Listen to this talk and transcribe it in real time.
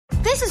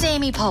This is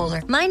Amy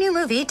Poehler. My new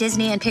movie,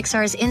 Disney and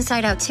Pixar's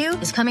Inside Out 2,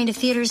 is coming to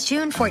theaters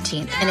June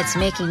 14th, and it's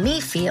making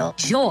me feel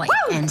joy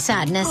and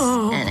sadness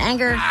and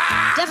anger,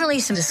 definitely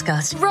some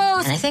disgust, and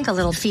I think a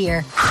little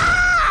fear.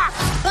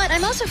 But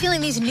I'm also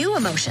feeling these new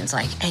emotions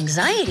like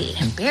anxiety,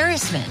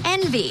 embarrassment,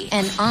 envy,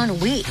 and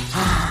ennui.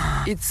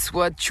 It's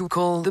what you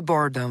call the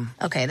boredom.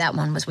 Okay, that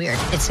one was weird.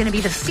 It's going to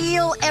be the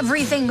feel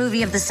everything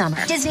movie of the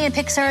summer. Disney and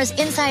Pixar's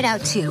Inside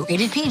Out 2.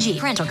 Rated PG.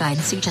 Parental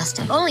guidance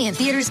suggested. Only in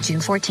theaters June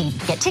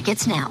 14th. Get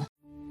tickets now.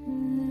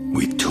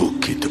 We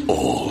took it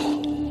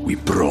all. We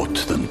brought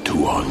them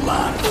to our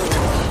land.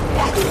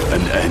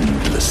 An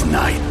endless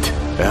night.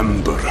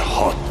 Ember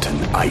hot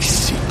and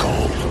icy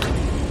cold.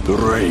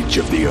 The rage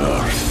of the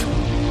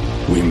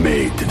earth. We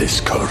made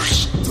this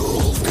curse.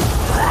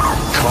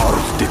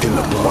 Carved it in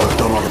the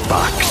blood on our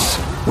backs.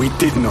 We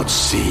did not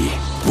see.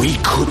 We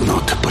could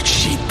not, but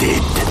she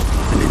did.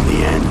 And in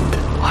the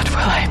end... What will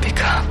I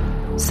become?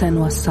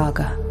 Senua's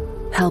Saga.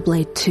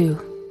 Hellblade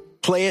 2.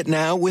 Play it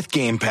now with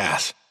Game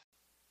Pass.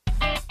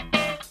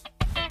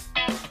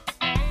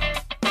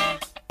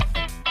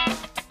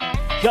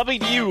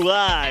 Coming to you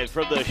live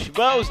from the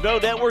Schmoes No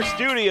Network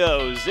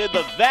studios in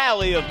the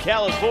Valley of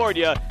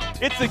California,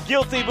 it's the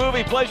Guilty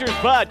Movie Pleasures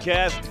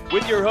podcast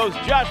with your hosts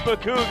Josh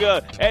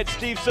McCouga and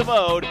Steve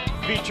Simone,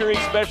 featuring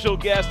special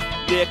guest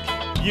Nick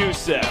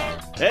Youssef.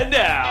 And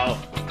now,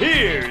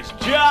 here's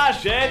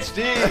Josh and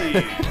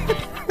Steve.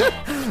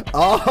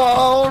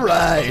 All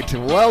right,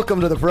 welcome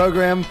to the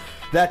program.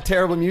 That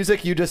terrible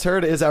music you just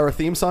heard is our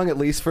theme song, at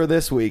least for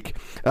this week.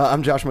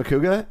 I'm Josh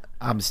McCouga.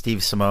 I'm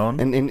Steve Simone.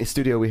 And in the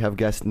studio, we have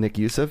guest Nick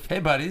Youssef. Hey,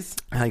 buddies.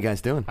 How you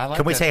guys doing?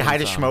 Can we say hi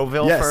to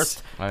Schmoville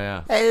first? Oh,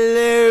 yeah.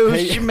 Hello,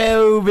 Hey.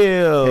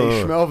 Schmoville.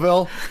 Hey,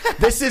 Schmoville.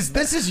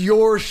 This is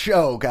your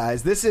show,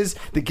 guys. This is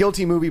the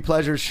Guilty Movie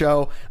Pleasures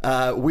show.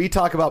 We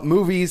talk about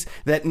movies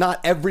that not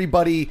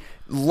everybody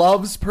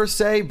loves per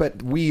se,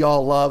 but we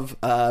all love.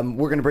 We're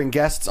going to bring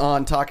guests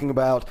on talking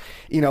about,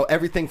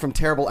 everything from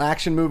terrible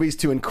action movies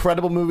to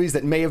incredible movies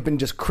that may have been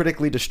just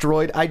critically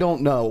destroyed. I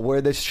don't know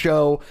where this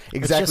show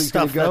exactly is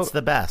going to go. That's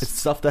the best. It's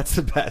stuff that's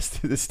the best.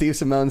 Steve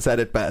Simone said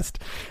it best.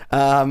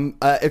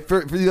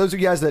 For those of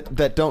you guys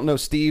that don't know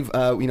Steve,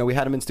 we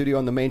had him in studio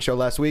on the main show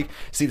last week.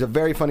 Steve's a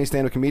very funny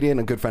stand-up comedian,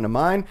 a good friend of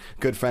mine,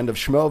 good friend of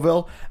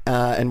Schmoville,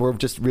 and we're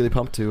just really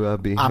pumped to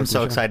be. I'm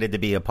so excited to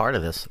be a part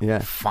of this. Yeah.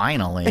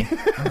 Finally.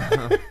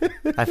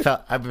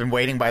 I've been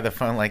waiting by the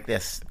phone like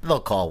this. They'll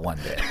call one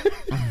day.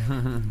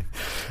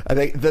 I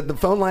think the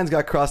phone lines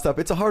got crossed up.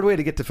 It's a hard way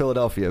to get to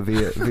Philadelphia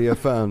via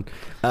phone.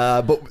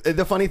 But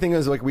the funny thing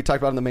is, like we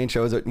talked about on the main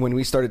show, is that when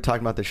we started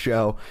talking about the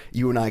show,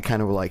 you and I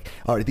kind of were like,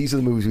 all right, these are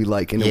the movies we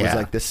like. And it was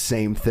like the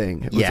same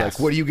thing. It was like,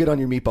 what do you get on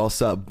your meatball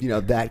sub?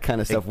 That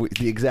kind of stuff.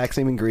 The exact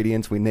same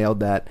ingredients. We nailed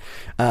that.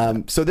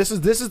 So this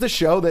is the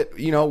show that,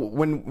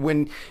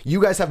 when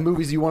you guys have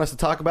movies you want us to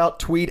talk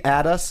about, tweet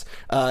at us.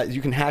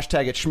 You can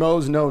hashtag it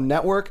Schmoes No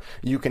Network.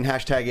 You can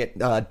hashtag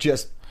it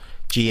just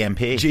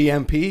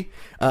GMP.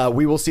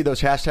 We will see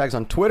those hashtags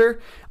on Twitter.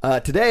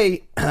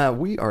 Today,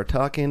 we are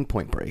talking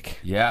Point Break.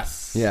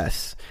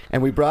 Yes.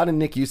 And we brought in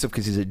Nick Youssef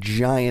because he's a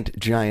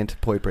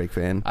giant Point Break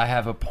fan. I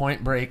have a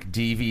Point Break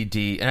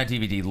DVD, not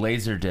DVD,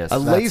 Laserdisc. A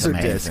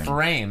Laserdisc.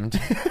 Framed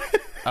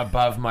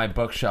above my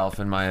bookshelf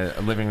in my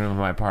living room of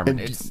my apartment.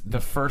 It's the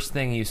first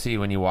thing you see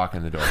when you walk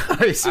in the door.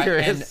 Are you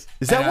serious?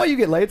 Is that why you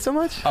get laid so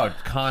much? Oh,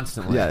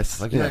 constantly.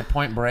 Yes. Like, like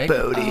Point Break?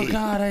 Bodie. Oh,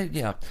 God,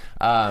 yeah.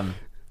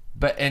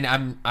 But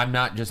I'm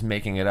not just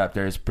making it up.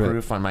 There's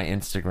proof on my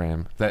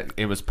Instagram that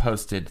it was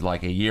posted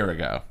like a year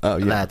ago. Oh,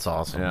 yeah. That's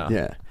awesome.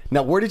 Yeah.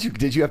 Now, where did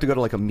you have to go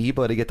to like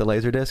Amoeba to get the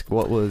Laserdisc?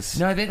 What was?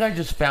 No, I think I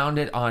just found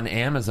it on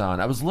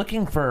Amazon. I was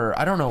looking for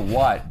I don't know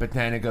what, but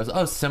then it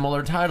goes,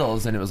 similar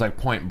titles, and it was like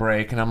Point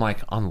Break, and I'm like,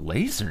 on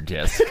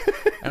Laserdisc,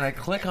 and I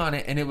click on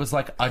it, and it was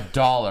like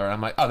 $1. I'm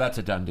like, oh, that's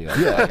a done deal.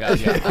 I'll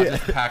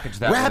just package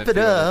that. Wrap it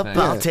up.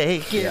 I'll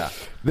take it. Yeah.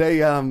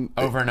 They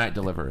overnight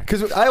delivery.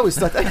 Because I always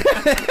thought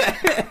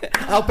that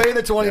I'll pay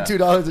the $22 in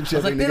shipping. I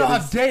was like, they don't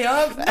have day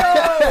of?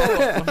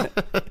 No.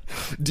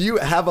 Do you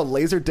have a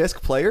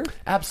Laserdisc player?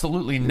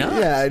 Absolutely not.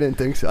 Yeah, I didn't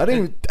think so. I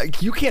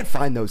didn't. You can't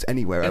find those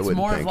anywhere. It's I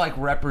more think. of like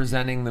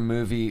representing the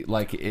movie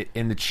like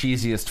in the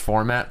cheesiest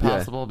format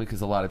possible,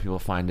 because a lot of people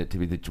find it to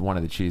be one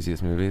of the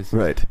cheesiest movies.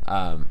 Right.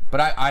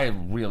 But I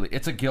really,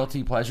 it's a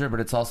guilty pleasure,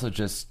 but it's also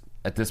just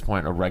at this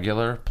point a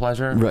regular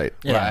pleasure. Right.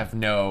 Where I have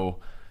no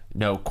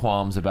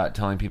qualms about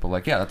telling people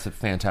like, yeah, that's a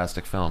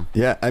fantastic film.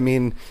 Yeah, I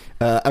mean,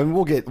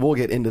 we'll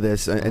get into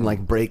this and like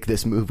break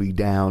this movie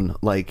down,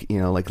 like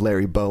like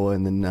Larry Bowa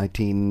in the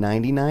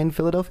 1999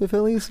 Philadelphia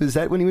Phillies. Is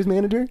that when he was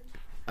manager?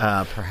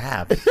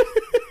 Perhaps.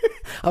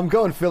 I'm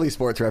going Philly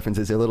sports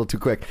references a little too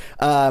quick.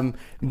 Though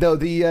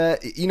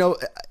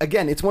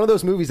again, it's one of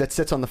those movies that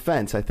sits on the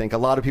fence. I think a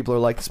lot of people are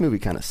like, this movie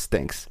kind of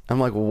stinks. I'm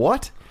like,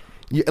 what?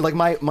 Like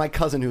my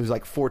cousin who's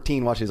like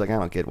 14 watches, like, I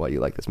don't get why you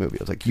like this movie.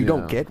 I was like, you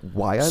don't get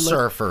why I like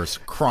Surfers,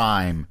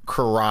 crime,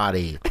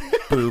 karate,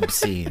 boob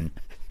scene.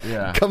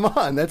 Yeah. Come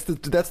on, that's the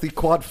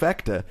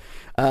quadfecta.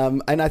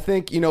 And I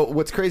think,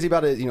 what's crazy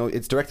about it,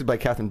 it's directed by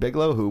Catherine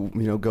Bigelow, who,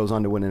 goes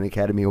on to win an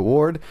Academy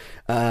Award.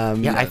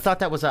 I thought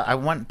that was I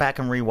went back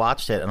and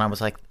rewatched it, and I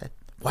was like,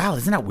 wow,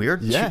 isn't that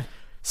weird? Yeah.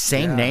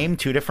 Same name,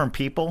 two different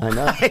people. I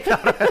know.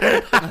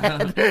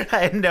 I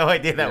had no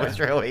idea that was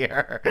really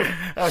her.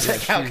 I was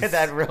like, how could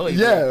that really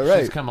be?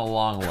 Right. She's come a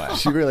long way.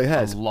 She really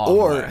has. A long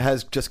way.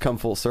 Has just come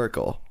full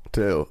circle,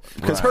 too.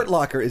 Because Hurt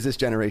Locker is this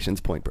generation's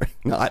Point Break.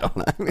 No, I don't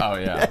know. Oh,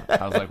 yeah.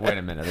 I was like, wait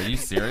a minute. Are you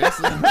serious?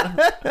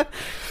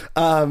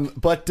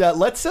 But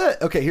let's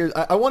okay, here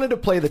I wanted to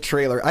play the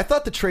trailer. I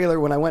thought the trailer,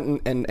 when I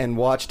went and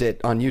watched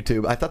it on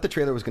YouTube, I thought the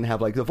trailer was going to have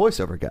like the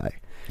voiceover guy.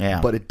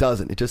 Yeah. But it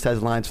doesn't. It just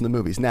has lines from the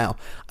movies. Now,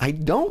 I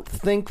don't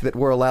think that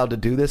we're allowed to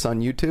do this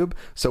on YouTube,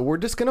 so we're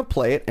just going to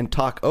play it and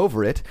talk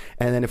over it,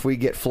 and then if we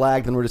get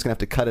flagged, then we're just going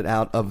to have to cut it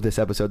out of this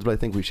episode, but I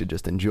think we should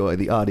just enjoy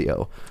the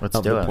audio of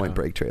the Point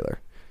Break trailer.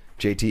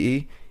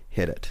 JTE,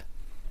 hit it.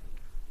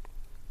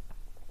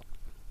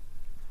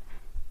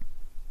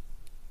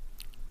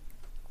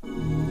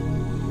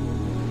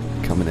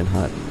 Coming in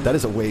hot. That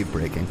is a wave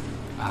breaking.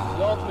 The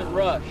ultimate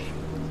rush.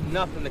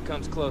 Nothing that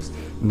comes close to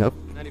it. Nope.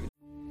 Not even.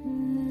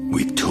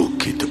 We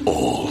took it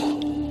all.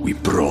 We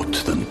brought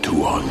them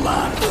to our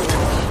land.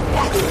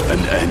 An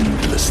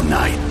endless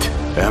night,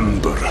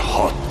 ember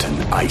hot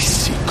and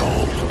icy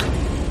cold.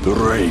 The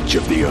rage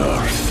of the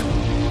earth.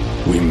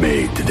 We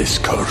made this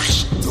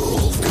curse.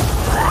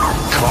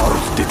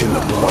 Carved it in the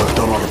blood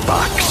on our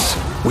backs.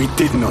 We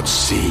did not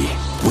see.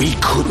 We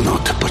could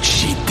not, but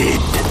she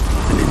did.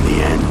 And in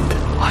the end,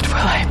 What will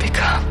I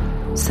become?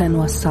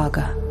 Senua's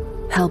Saga.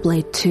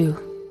 Hellblade 2.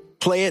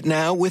 Play it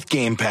now with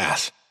Game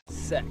Pass.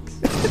 Sex.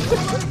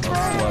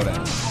 Slow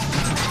down.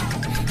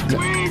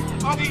 We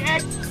are the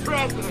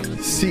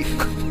ex-president. See,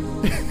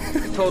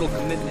 Total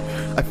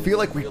commitment. I feel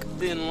like we Real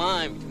thin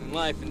line between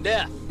life and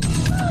death.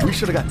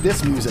 should have got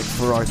this music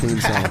for our theme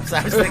song.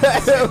 I was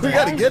thinking, We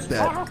got to get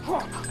that.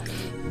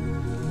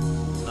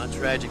 It's not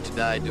tragic to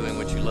die doing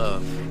what you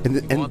love. And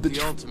If you want the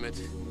ultimate,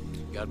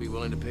 you gotta be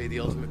willing to pay the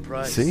ultimate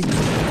price. See?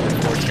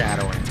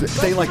 foreshadowing.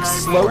 They like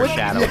slow it.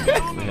 Foreshadowing.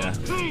 Yeah.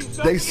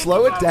 They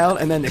slow it down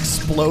and then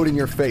explode in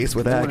your face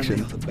with I action.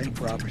 want to bank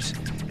robbers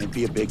and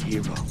be a big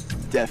hero.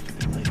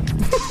 Definitely.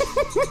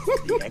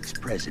 The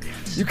ex-president.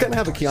 You kind of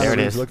have a There Keanu it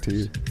Reeves is. look to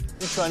you.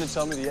 You're trying to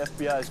tell me the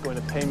FBI is going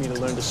to pay me to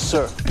learn to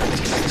surf?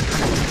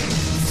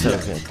 So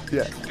good.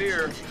 Yeah.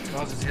 Fear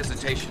causes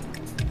hesitation.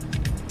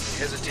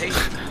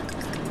 Hesitation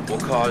will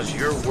cause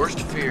your worst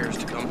fears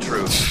to come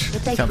true.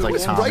 Sounds like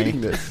Who's Tommy.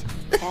 writing this?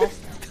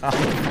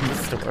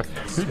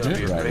 Who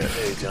did write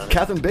it?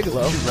 Catherine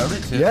Bigelow. She wrote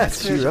it too?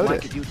 Yes, she wrote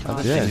it. You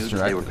thought Yeah. she knew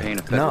that they were paying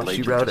a No, federal she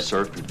agent wrote to it.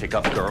 surf and pick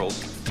up girls.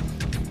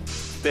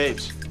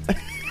 Babes.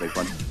 Big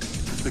one.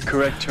 The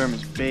correct term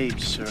is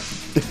babes, sir.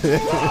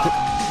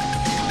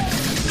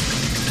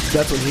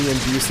 That's when he and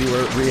Busey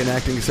were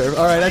reenacting surf.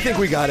 All right, I think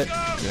we got it.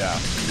 Yeah.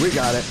 We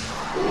got it.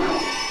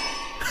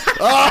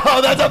 Oh,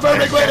 that's a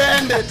perfect way to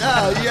end it.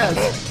 Oh,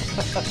 yes.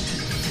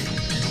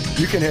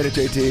 You can hit it,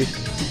 JT.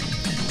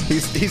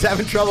 He's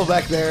having trouble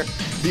back there.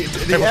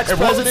 The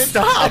ex-president.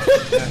 Stop.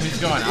 Yeah, he's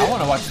going, I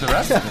want to watch the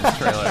rest of this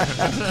trailer.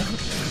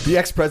 The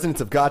ex-presidents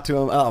have got to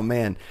him. Oh,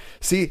 man.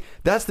 See,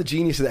 that's the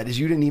genius of that, is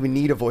you didn't even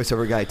need a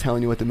voiceover guy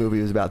telling you what the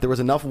movie was about. There was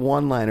enough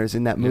one-liners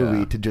in that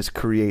movie to just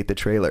create the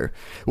trailer.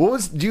 Do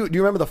you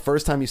remember the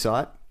first time you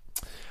saw it?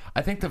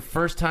 I think the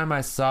first time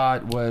I saw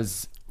it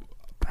was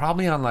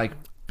probably on like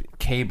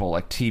cable,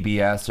 like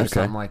TBS or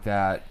something like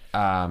that.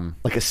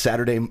 Like a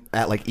Saturday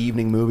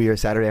evening movie or a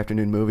Saturday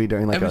afternoon movie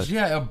during like it was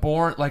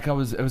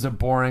it was a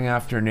boring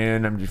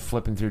afternoon. I'm just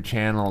flipping through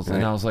channels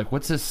and I was like,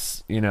 what's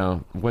this,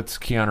 what's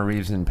Keanu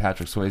Reeves and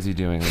Patrick Swayze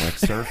doing, like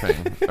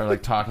surfing or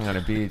like talking on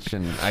a beach,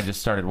 and I just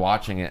started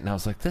watching it and I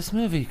was like, this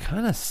movie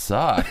kind of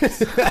sucks.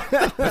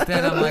 But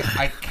then I'm like,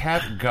 I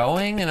kept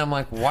going and I'm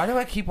like, why do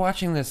I keep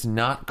watching this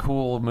not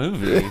cool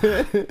movie?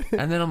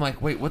 And then I'm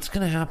like, wait, what's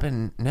gonna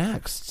happen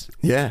next?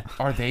 Yeah.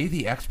 Are they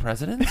the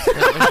ex-presidents?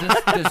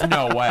 There's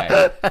no way.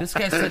 This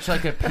guy's such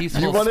like a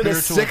peaceful, You wanted a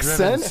spiritual Sixth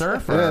driven Sense?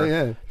 surfer.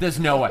 Yeah. There's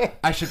no way.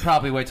 I should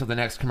probably wait till the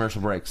next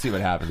commercial break, see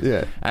what happens.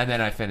 Yeah. And then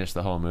I finished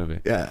the whole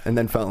movie. Yeah, and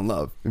then fell in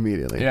love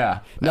immediately. Yeah.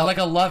 Now, like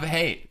a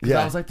love-hate. Yeah.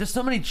 I was like, there's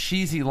so many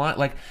cheesy lines.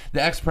 Like,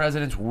 the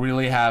ex-presidents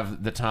really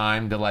have the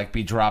time to, like,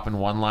 be dropping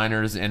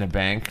one-liners in a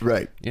bank.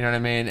 Right. You know what I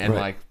mean? And, Right.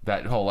 like,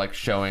 that whole, like,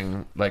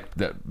 showing, like,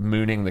 the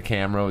mooning the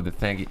camera with the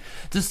thank you.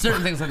 Just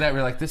certain things like that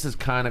where you're like, this is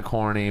kind of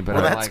corny, but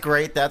Well, I'm that's like...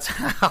 great. That's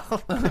how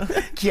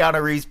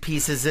Keanu Reeves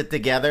pieces it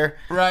together.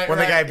 Right, When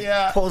the right, guy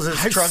yeah. pulls his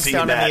I've trunks seen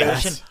down in that the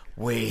ass. ocean.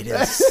 Wait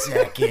a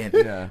second.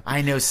 Yeah.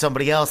 I know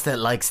somebody else that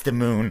likes the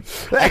moon.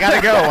 I gotta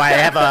go. I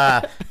have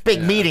a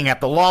big meeting at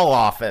the law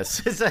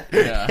office.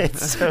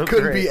 It's so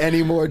Couldn't great. be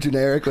any more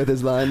generic with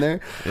his line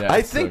there. Yeah, I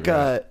it's so think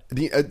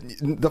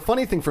the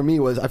funny thing for me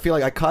was I feel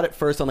like I caught it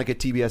first on like a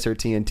TBS or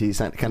TNT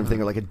kind of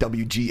thing, or like a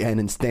WGN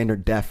in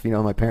standard def, in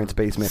my parents'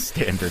 basement.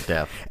 Standard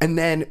def. And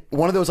then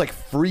one of those like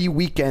free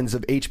weekends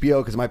of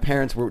HBO, because my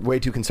parents were way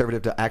too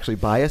conservative to actually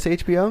buy us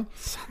HBO.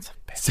 Sons of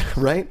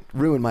bitches. Right?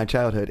 Ruined my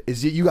childhood.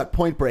 Is you got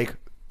Point Break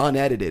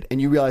unedited,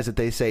 and you realize that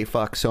they say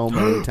fuck so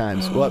many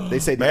times. Well, they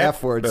say the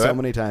F word so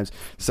many times.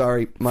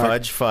 Sorry,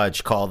 Mark.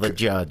 Fudge, call the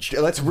judge.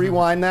 Let's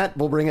rewind that.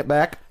 We'll bring it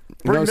back.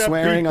 No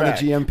swearing on the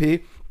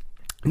GMP.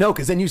 No,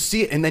 because then you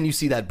see it, and then you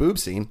see that boob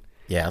scene.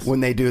 Yes. When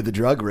they do the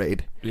drug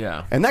raid.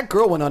 Yeah. And that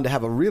girl went on to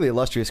have a really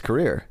illustrious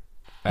career.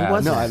 Who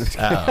was no,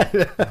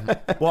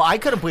 it? Well, I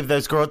couldn't believe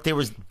those girls. There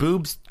was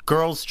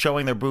girls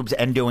showing their boobs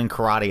and doing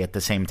karate at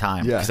the same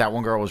time. Yeah. Because that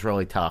one girl was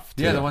really tough.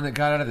 Too. Yeah, the one that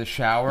got out of the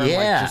shower and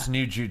like just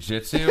knew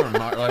jujitsu or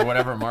like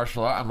whatever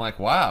martial art. I'm like,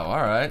 wow,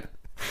 all right.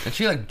 And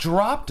she like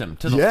dropped him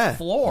to the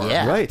floor.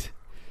 Yeah. Right.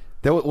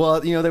 They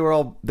were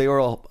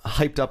all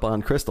hyped up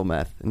on crystal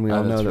meth, and we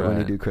all know that when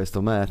you do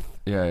crystal meth,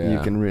 you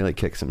can really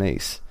kick some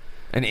ace.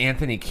 And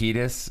Anthony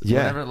Kiedis,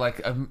 whenever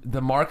like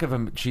the mark of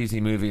a cheesy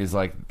movie is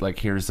like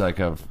here's like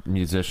a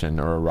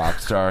musician or a rock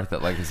star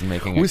that like is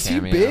making a Was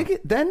cameo. he big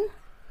then?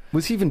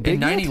 Was he even big? In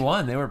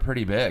 '91, they were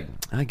pretty big.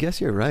 I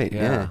guess you're right.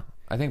 Yeah.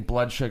 I think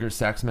Blood Sugar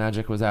Sex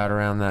Magic was out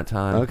around that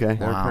time. Okay,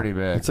 they were pretty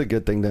big. It's a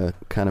good thing to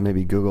kind of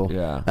maybe Google.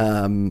 Yeah.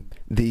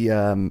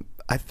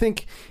 I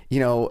think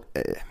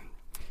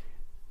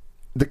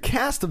the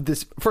cast of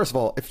this. First of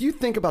all, if you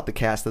think about the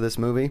cast of this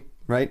movie,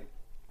 right?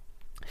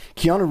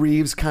 Keanu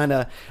Reeves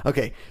Keanu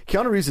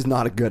Reeves is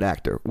not a good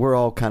actor. We're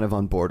all kind of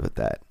on board with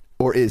that.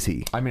 Or is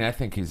he? I mean, I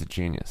think he's a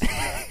genius.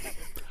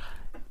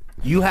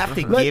 You have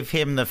to give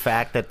him the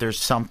fact that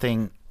there's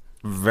something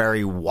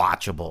very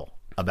watchable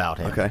about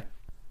him. Okay.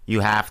 You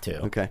have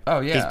to. Okay. Oh,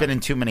 yeah. He's been in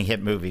too many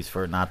hit movies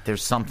for it not.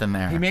 There's something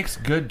there. He makes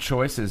good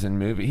choices in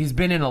movies. He's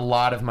been in a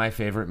lot of my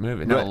favorite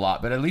movies. Not Right. a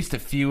lot, but at least a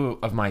few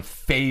of my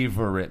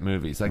favorite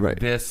movies. Like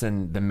this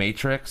and The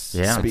Matrix.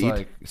 Yeah. It's Speed.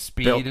 like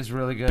Speed is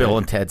really good. Bill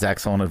and Ted's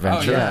Excellent Oh,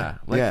 Adventure. yeah.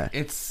 Like, Yeah.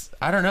 It's,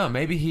 I don't know.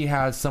 Maybe he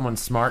has someone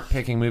smart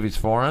picking movies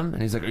for him,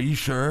 and he's like, are you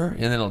sure?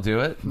 And then he'll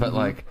do it. But,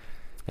 like,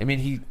 I mean,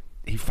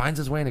 he finds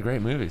his way into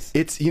great movies.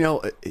 It's,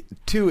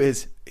 two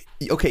is,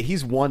 okay,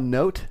 he's one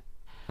note.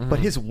 But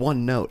his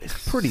one note is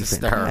pretty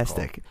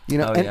fantastic.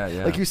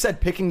 Like you said,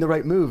 picking the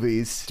right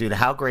movies. Dude,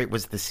 how great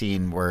was the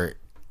scene where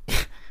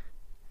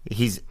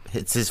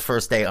it's his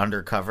first day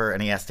undercover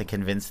and he has to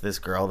convince this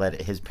girl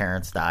that his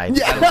parents died.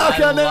 Yeah,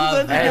 I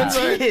love that.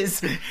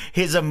 And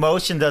his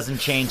emotion doesn't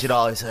change at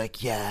all. He's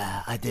like,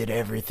 yeah, I did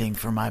everything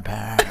for my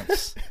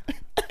parents.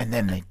 And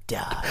then they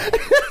died.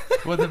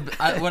 Well,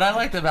 what I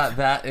liked about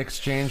that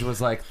exchange was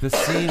like the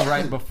scene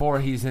right before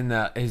he's in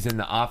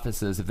the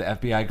offices of the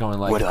FBI going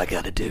like, what do I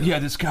got to do? Yeah,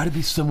 there's got to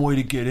be some way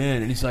to get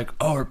in. And he's like,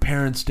 oh, her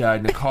parents died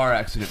in a car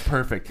accident.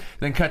 Perfect.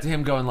 Then cut to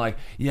him going like,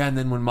 yeah, and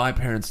then when my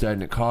parents died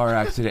in a car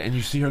accident, and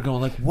you see her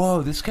going like,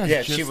 whoa, this guy's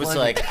just she was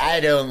like, I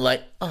don't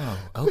like. Oh,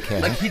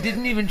 okay. Like he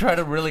didn't even try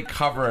to really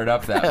cover it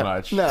up that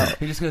much. No.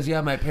 He just goes,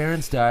 yeah, my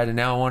parents died, and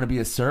now I want to be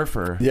a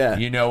surfer. Yeah.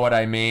 You know what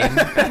I mean?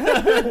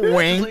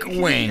 Wink,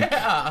 wink.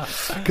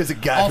 Because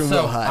it got from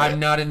Also, real high. I'm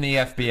not in the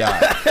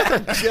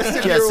FBI.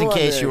 Just in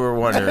case you were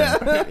wondering.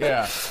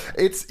 Yeah.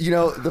 It's,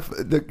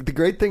 the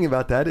great thing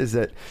about that is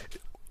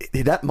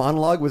that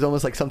monologue was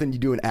almost like something you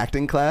do in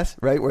acting class,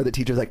 right? Where the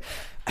teacher's like,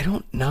 I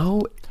don't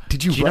know.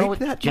 Did you write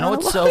that? Do you know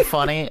what's so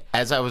funny?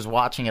 As I was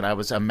watching it, I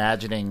was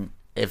imagining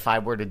if I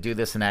were to do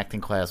this in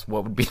acting class,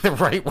 what would be the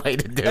right way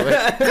to do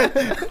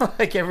it?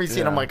 Like every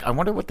scene, I'm like, I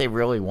wonder what they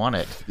really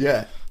wanted.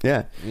 Yeah.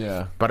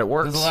 But it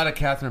works. There's a lot of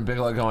Catherine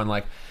Bigelow going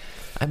like,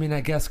 I mean,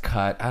 I guess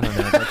cut. I don't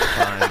know.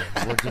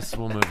 That's fine.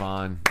 We'll move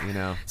on,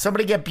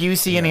 Somebody get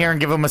Busey in here and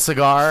give him a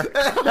cigar.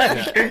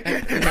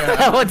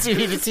 I want you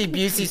to see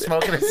Busey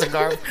smoking a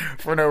cigar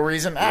for no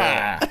reason.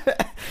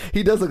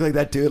 He does look like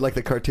that dude, like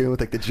the cartoon with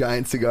like the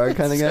giant cigar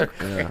kind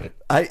of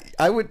guy.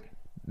 I would.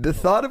 The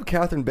thought of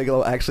Catherine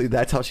Bigelow, actually,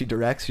 that's how she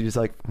directs. She's just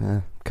like,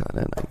 cut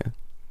it, I guess.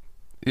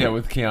 Yeah,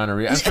 with Keanu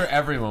Reeves. I'm sure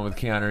everyone with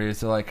Keanu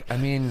Reeves are like, I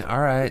mean, all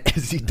right.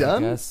 Is he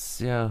done? I guess,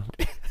 yeah.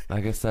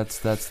 I guess that's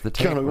the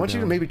take. Keanu, we want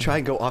you to maybe try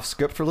and go off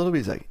script for a little bit.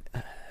 He's like,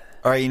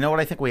 all right, you know what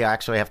I think we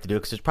actually have to do?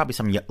 Because there's probably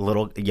some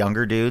little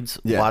younger dudes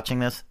watching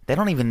this. They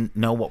don't even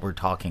know what we're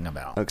talking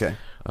about. Okay.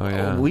 Oh,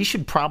 yeah. We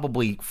should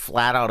probably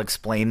flat out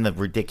explain the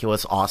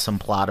ridiculous, awesome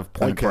plot of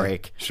Point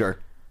Break. Sure.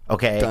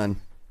 Okay. Done.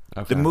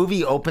 Okay. The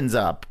movie opens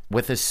up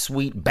with a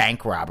sweet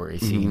bank robbery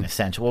scene,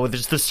 essentially. Well,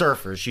 there's the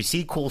surfers. You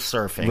see cool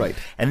surfing. Right.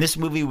 And this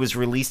movie was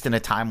released in a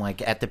time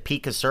like at the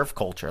peak of surf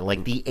culture.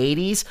 Like the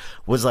 80s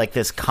was like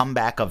this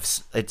comeback of...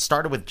 It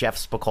started with Jeff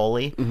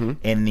Spicoli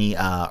in the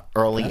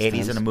early Fast 80s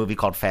Times. in a movie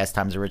called Fast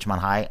Times at Ridgemont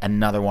High.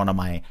 Another one of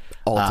my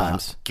All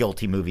times.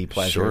 guilty movie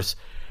pleasures.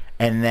 Sure.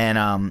 And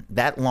then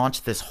that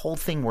launched this whole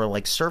thing where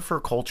like surfer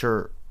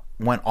culture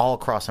went all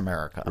across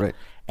America. Right.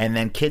 And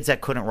then kids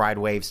that couldn't ride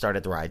waves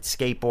started to ride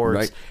skateboards.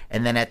 Right.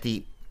 And then at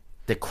the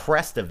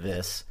crest of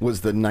this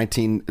was the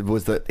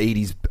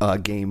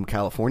 80s game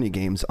California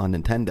games on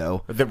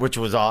Nintendo, which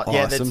was all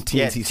awesome.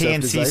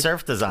 TNC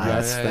Surf Design.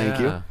 Yes, thank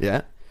you.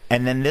 Yeah.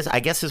 And then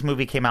I guess this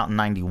movie came out in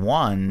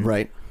 91.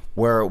 Right.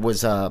 Where it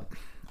was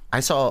I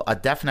saw a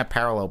definite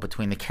parallel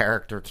between the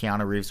character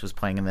Keanu Reeves was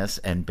playing in this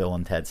and Bill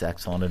and Ted's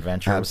Excellent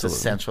Adventure. Absolutely. It was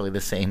essentially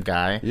the same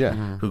guy.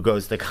 Yeah. Who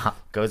goes to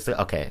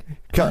okay.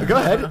 Go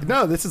ahead.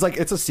 No, this is like,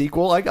 it's a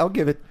sequel. I'll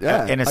give it.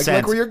 Yeah. In a sense,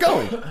 like where you're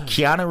going.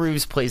 Keanu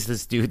Reeves plays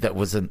this dude that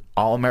was an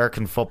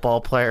All-American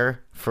football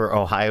player for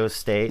Ohio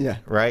State. Yeah.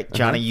 Right?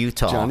 Johnny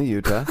Utah. Johnny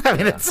Utah. I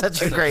mean, it's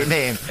such a great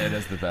name. It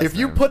is the best. If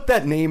you put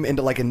that name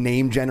into like a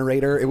name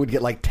generator, it would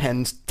get like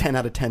 10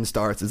 out of 10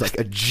 stars. It's like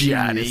a genius.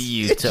 Johnny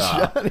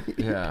Utah. Johnny.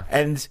 Yeah.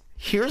 And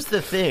here's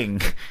the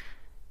thing.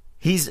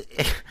 He's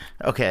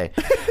okay.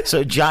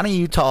 So Johnny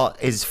Utah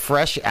is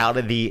fresh out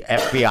of the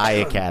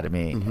FBI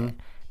Academy,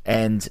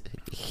 and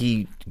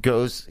he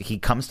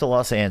comes to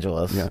Los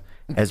Angeles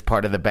as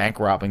part of the bank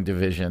robbing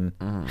division,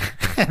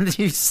 and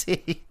you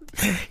see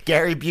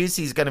Gary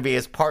Busey's going to be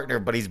his partner,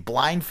 but he's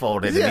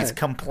blindfolded and he's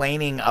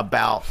complaining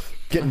about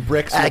getting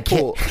bricks in the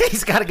pool.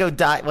 He's got to go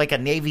die like a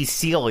Navy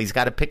SEAL. He's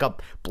got to pick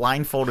up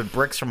blindfolded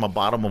bricks from the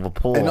bottom of a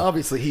pool. And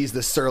obviously, he's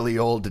the surly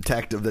old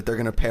detective that they're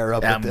going to pair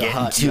up. I'm with the getting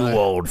hot too nut.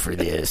 old for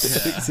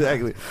this.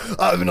 Exactly.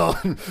 I've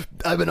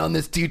been on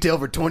this detail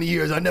for 20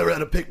 years. I never had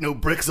to pick no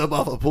bricks up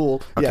off a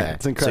pool. Okay. Yeah,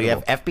 it's incredible. So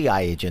you have FBI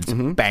agents,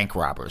 bank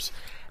robbers,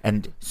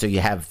 and so you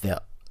have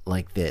the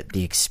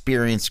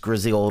experienced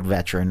grizzly old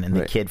veteran and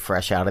the kid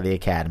fresh out of the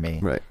academy.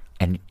 Right.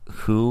 And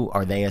who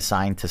are they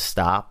assigned to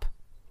stop?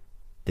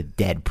 The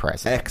dead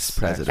president.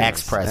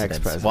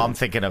 Ex-presidents. Well, I'm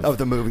thinking of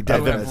the movie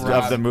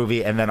of the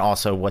movie, and then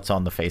also What's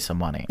on the Face of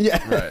Money.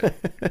 Yeah. Right.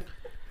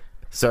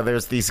 So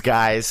there's these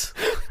guys,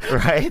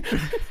 right?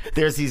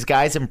 There's these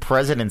guys in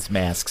president's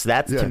masks.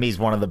 That to me is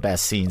one of the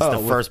best scenes. The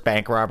first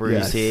bank robbery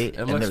you see.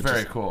 It looks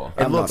very cool.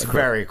 It looks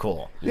very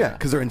cool. Yeah,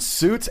 because they're in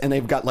suits and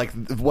they've got like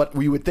what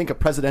we would think a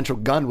presidential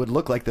gun would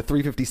look like, the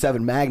 .357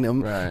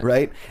 Magnum,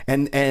 right?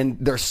 And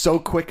they're so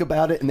quick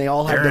about it, and they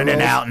all have they're in their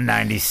and roles. out in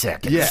 90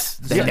 seconds. Yeah.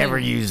 They never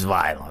use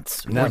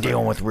violence. Never. We're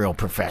dealing with real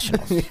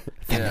professionals. Then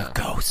they're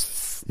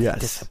ghosts. Yes.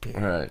 They disappear.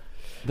 Right.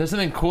 There's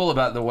something cool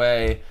about the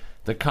way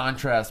the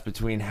contrast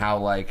between how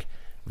like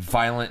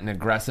violent and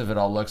aggressive it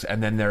all looks,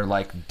 and then they're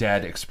like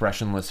dead,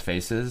 expressionless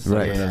faces.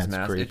 Right. Like, Yeah, those it's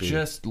masks. It creepy.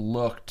 just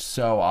looked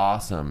so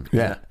awesome.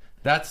 Yeah.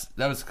 That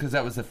was because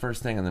that was the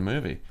first thing in the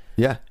movie.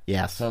 Yeah.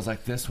 Yes. So I was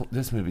like, this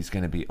movie's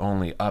going to be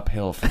only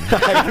uphill from here.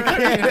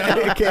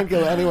 It can't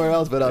go anywhere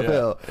else but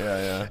uphill.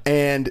 Yeah.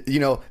 And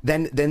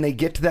then they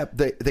get to that.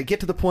 They get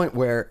to the point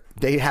where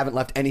they haven't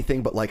left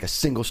anything but like a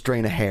single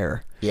strain of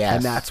hair. Yes.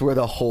 And that's where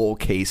the whole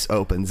case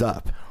opens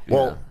up.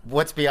 Well,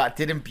 what's beyond?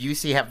 Didn't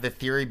Busey have the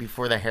theory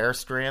before the hair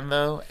strand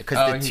though?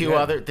 Because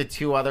the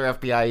two other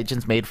FBI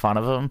agents made fun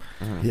of him.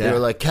 Yeah. They were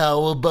like,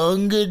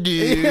 "Cowabunga,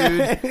 dude!"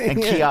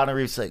 And Keanu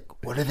Reeves like,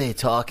 "What are they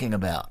talking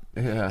about?"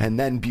 Yeah. And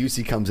then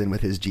Busey comes in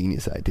with his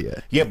genius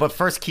idea. Yeah, but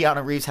first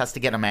Keanu Reeves has to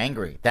get him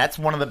angry. That's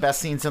one of the best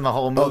scenes in the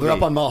whole movie. Oh, they're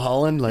up on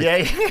Mulholland. Like,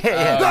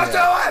 Yeah. don't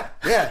do it.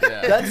 Yeah.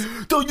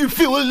 That's Don't you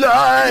feel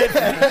alive?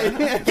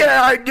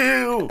 Yeah, I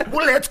do.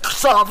 Well, let's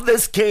solve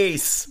this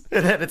case.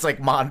 And then it's like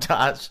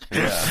montage.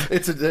 Yeah.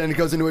 And it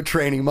goes into a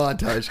training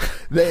montage.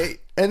 They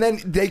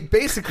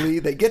basically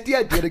get the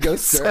idea to go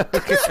surf.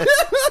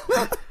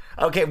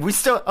 Okay,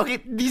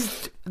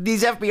 these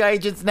FBI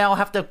agents now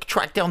have to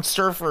track down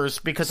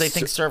surfers because they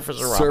think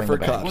surfers are robbing the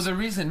bank. Well, the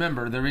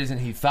reason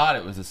he thought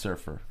it was a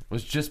surfer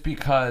was just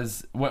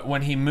because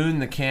when he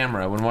mooned the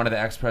camera, when one of the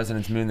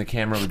ex-presidents mooned the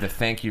camera with the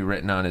thank you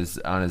written on his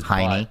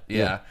Heine.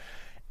 butt,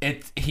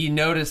 he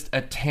noticed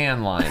a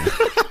tan line.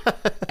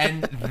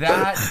 And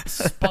that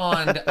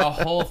spawned a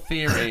whole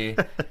theory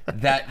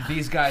that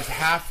these guys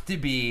have to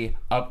be,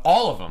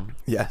 all of them,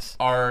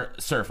 are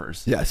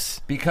surfers.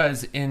 Yes.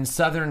 Because in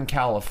Southern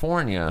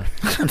California,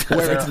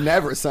 where it's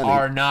never sunny,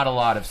 are not a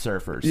lot of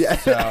surfers. Yeah.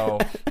 So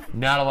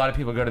not a lot of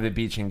people go to the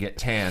beach and get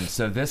tan.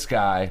 So this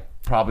guy,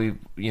 probably,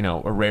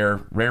 a rare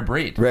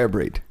breed. Rare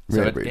breed.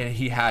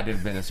 He had to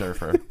have been a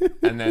surfer.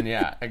 And then,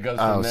 it goes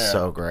from there. Oh,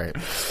 so great.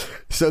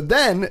 So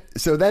then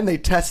they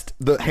test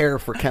the hair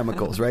for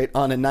chemicals, right?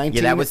 On a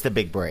that was the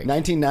big break.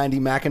 1990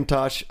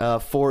 Macintosh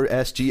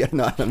 4SG.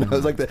 No, I don't know. It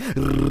was like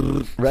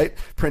the right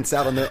prints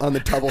out on the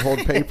tubble hold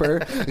paper,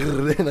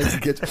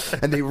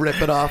 and they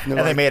rip it off. And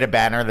they made a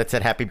banner that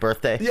said "Happy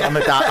Birthday" on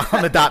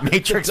the dot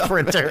matrix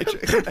printer.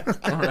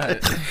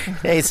 Right.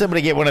 Hey,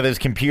 somebody get one of those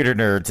computer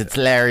nerds. It's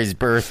Larry's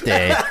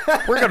birthday.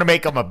 We're gonna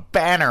make him a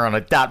banner on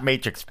a dot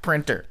matrix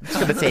printer. It's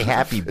gonna say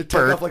 "Happy Birthday."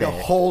 Took off like a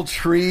whole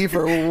tree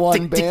for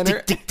one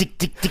banner.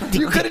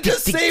 You could have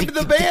just saved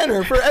the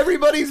banner for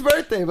everybody's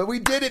birthday, but we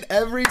did it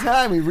every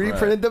time. We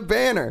reprinted the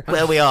banner.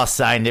 Well, we all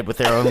signed it with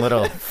their own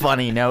little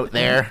funny note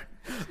there.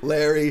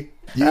 Larry,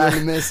 you and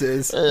the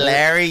missus.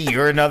 Larry,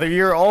 you're another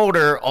year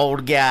older,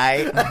 old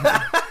guy.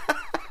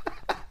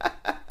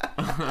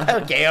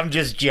 Okay, I'm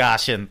just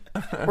joshing.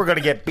 We're going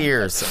to get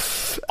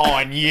beers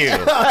on you.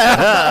 Okay,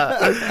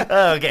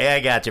 I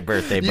got your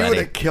birthday, buddy. You would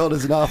have killed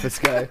as an office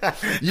guy.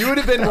 You would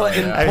have been,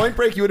 in Point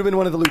Break, you would have been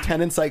one of the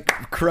lieutenants, like,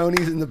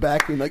 cronies in the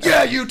back being like,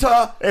 yeah,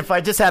 Utah. If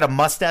I just had a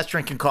mustache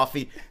drinking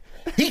coffee,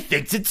 he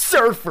thinks it's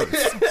surfers.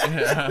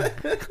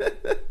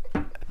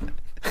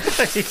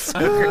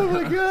 Oh,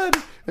 my God.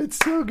 It's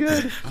so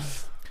good.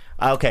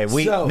 Okay,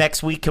 So-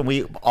 next week can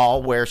we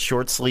all wear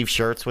short sleeve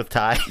shirts with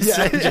ties?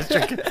 Yeah. And just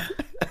drink-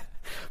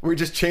 We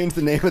just changed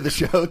the name of the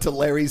show to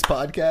Larry's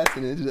Podcast,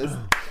 and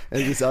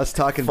it's just us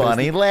talking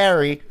Funny business.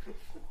 Larry.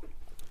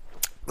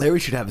 Larry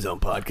should have his own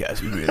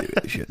podcast. We really,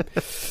 really should.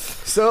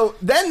 So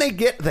then they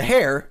get the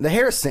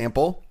hair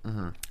sample.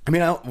 I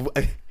mean,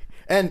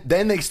 and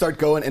then they start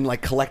going and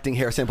like collecting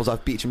hair samples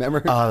off beach.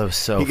 Remember? Oh, that was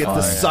so he gets fun,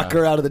 the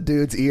sucker out of the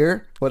dude's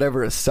ear,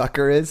 whatever a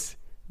sucker is.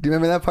 Do you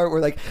remember that part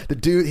where like the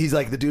dude, he's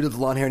like the dude with the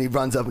long hair, and he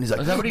runs up and he's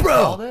like, Is that what he "Bro,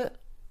 called it?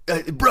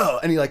 Bro,"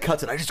 and he like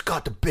cuts it. "I just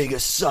got the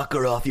biggest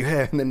sucker off your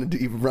hair," and then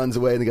he runs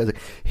away, and the guy's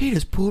like, "He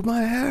just pulled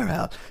my hair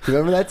out." You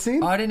remember that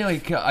scene? Oh, I didn't know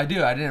I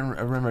do. I didn't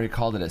remember he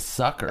called it a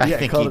sucker. Yeah,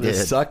 he called it a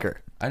sucker.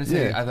 I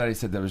thought he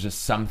said there was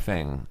just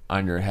something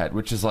on your head,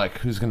 which is like,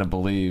 who's gonna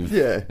believe?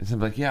 Yeah. It's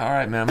like, yeah, all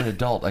right, man, I'm an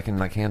adult. I can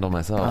like handle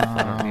myself.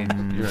 I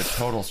don't need, you're a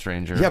total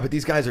stranger. Yeah, but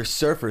these guys are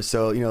surfers,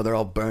 so they're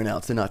all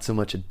burnouts. They're not so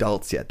much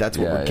adults yet. That's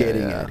what we're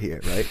getting at here,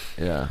 right?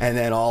 Yeah. And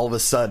then all of a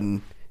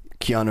sudden,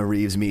 Keanu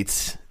Reeves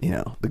meets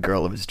the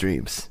girl of his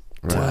dreams.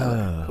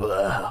 Right.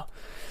 Whoa.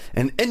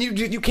 And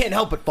you can't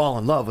help but fall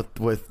in love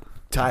with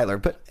Tyler.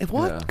 But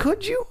what? Yeah.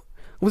 Could you?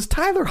 Was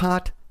Tyler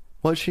hot?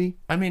 Was she?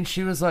 I mean,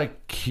 she was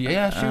like,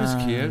 yeah, she was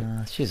cute.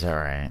 She's all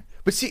right.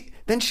 But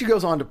then she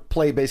goes on to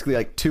play basically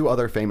like two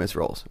other famous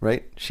roles,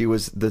 right? She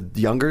was the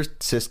younger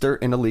sister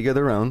in A League of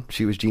Their Own.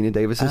 She was Gina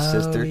Davis's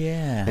sister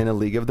in A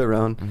League of Their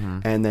Own. Mm-hmm.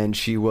 And then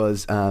she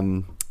was,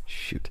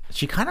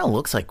 She kind of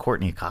looks like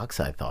Courtney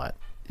Cox, I thought.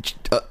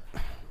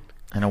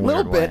 In a a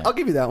little weird bit. way. I'll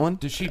give you that one.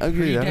 Did she I'll give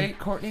you that one. predate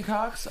Courtney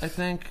Cox? I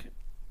think.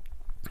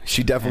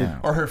 She definitely.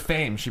 Or her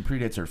fame. She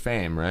predates her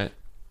fame, right?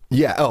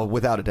 Yeah. Oh,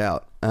 without a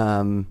doubt.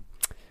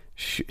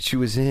 She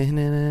was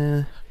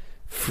in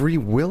Free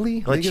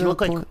Willy. Like she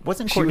looked like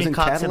wasn't she Courtney was in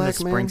Cox in the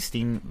Cadillac Man?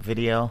 Springsteen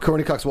video?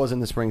 Courtney Cox was in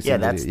the Springsteen. Yeah,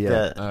 that's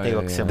video. they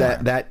look similar.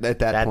 At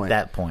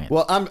that point.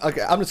 Well, I'm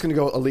just going to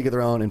go A League of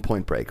Their Own and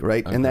Point Break,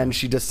 right? And then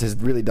she just has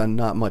really done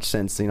not much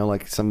since,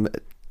 like some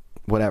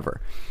whatever.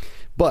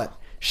 But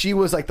she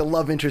was like the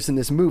love interest in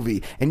this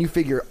movie, and you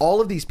figure all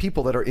of these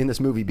people that are in this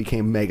movie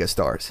became mega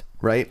stars,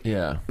 right?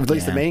 Yeah. At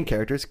least the main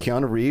characters: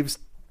 Keanu Reeves,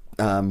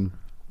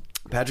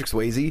 Patrick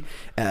Swayze,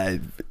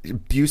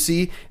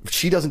 Busey.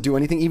 She doesn't do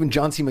anything. Even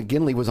John C.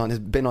 McGinley has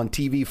been on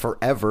TV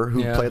forever.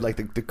 Who played like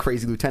the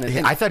crazy lieutenant.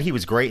 And I thought he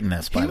was great in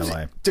this, by the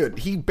way. Dude,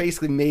 he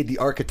basically made the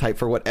archetype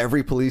for what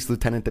every police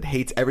lieutenant that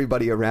hates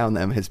everybody around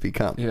them has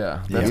become.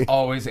 Yeah, that's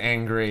always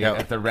angry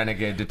at the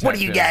renegade detective. What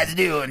are you guys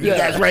doing? You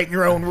guys writing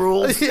your own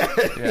rules?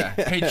 Yeah.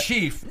 Hey,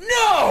 Chief.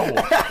 No.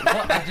 Well,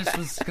 I just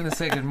was gonna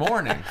say good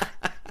morning.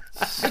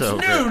 So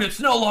it's noon. It's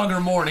no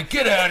longer morning.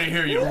 Get out of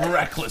here, you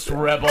reckless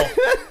rebel.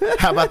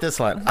 How about this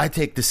line? I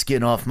take the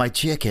skin off my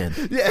chicken.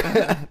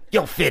 Yeah.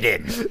 You'll fit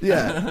in.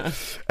 Yeah.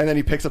 And then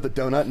he picks up the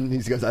donut and he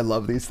goes, "I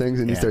love these things,"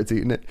 and he starts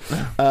eating it.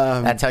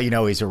 That's how you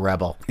know he's a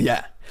rebel.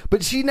 Yeah.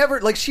 But she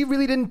never, she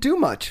really didn't do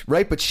much,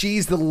 right? But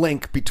she's the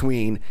link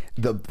between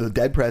the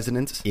dead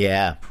presidents.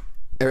 Yeah.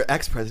 Or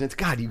ex-presidents.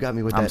 God, you got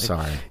me with that. I'm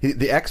sorry.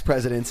 The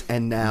ex-presidents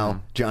and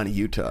now Johnny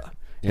Utah.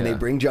 And they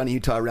bring Johnny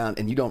Utah around,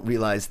 and you don't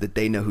realize that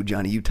they know who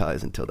Johnny Utah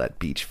is until that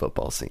beach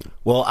football scene.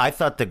 Well, I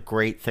thought the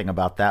great thing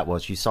about that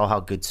was you saw how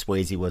good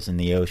Swayze was in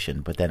the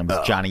ocean, but then it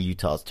was Johnny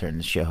Utah's turn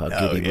to show how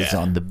good he was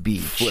on the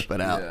beach.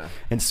 Flipping out. Yeah.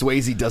 And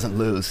Swayze doesn't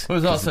lose. It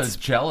was also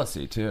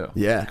jealousy, too.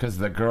 Yeah. Because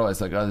the girl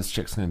is like, "Oh, this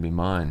chick's going to be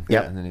mine."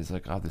 Yeah. And then he's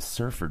like, "Oh, this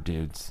surfer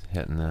dude's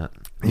hitting that."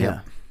 Yeah.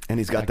 And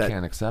he's got I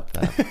can't accept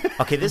that.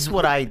 Okay, this is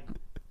what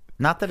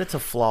not that it's a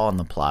flaw in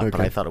the plot,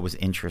 but I thought it was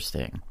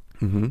interesting.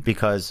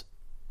 Because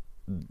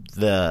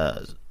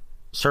the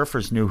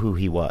surfers knew who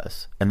he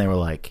was, and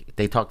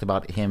they talked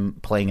about him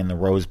playing in the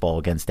Rose Bowl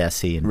against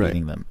SC and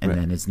beating them, and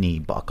then his knee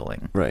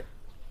buckling. Right.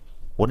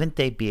 Wouldn't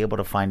they be able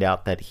to find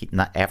out that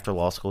not after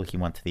law school he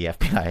went to the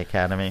FBI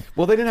Academy?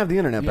 Well, they didn't have the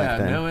internet back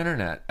then. Yeah, no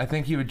internet. I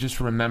think he would just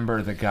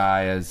remember the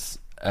guy as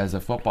a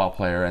football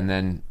player, and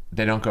then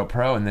they don't go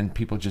pro, and then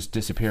people just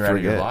disappear out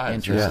of your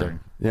lives. Interesting.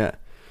 Yeah.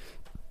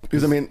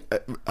 Because, I mean,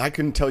 I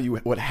couldn't tell you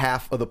what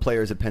half of the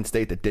players at Penn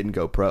State that didn't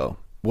go pro,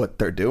 what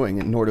they're doing,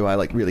 and nor do I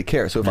really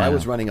care. So if I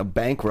was running a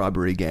bank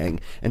robbery gang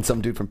and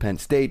some dude from Penn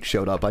State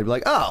showed up, I'd be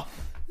like, "Oh,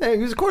 hey,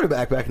 he was a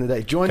quarterback back in the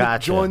day. Join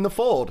the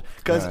fold."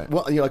 Because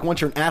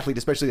once you're an athlete,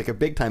 especially like a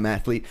big time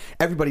athlete,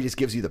 everybody just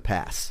gives you the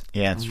pass.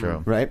 Yeah, it's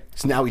true. Right?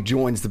 So now he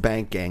joins the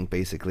bank gang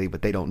basically,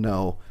 but they don't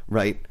know,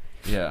 right?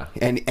 Yeah.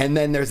 And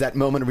then there's that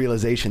moment of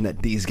realization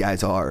that these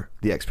guys are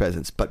the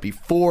ex-presidents. But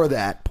before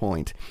that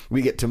point,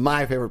 we get to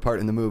my favorite part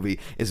in the movie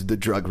is the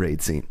drug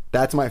raid scene.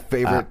 That's my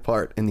favorite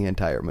part in the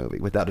entire movie,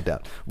 without a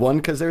doubt. One,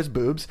 because there's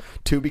boobs.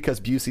 Two,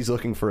 because Busey's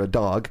looking for a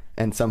dog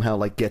and somehow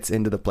gets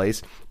into the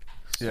place.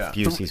 Yeah.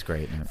 Busey's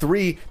great.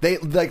 Three, they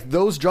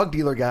those drug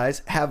dealer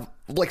guys have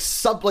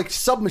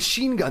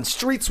submachine guns,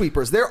 street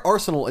sweepers. Their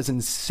arsenal is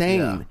insane.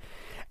 Yeah.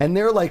 And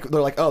they're like,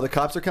 "Oh, the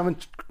cops are coming."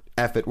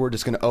 F it, we're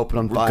just going to open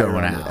on fire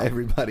going on out.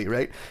 everybody,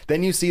 right?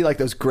 Then you see like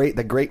the great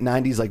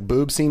 90s like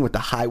boob scene with the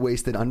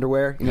high-waisted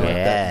underwear, you know,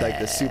 like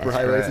the super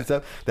high-waisted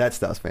stuff. That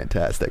stuff's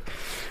fantastic.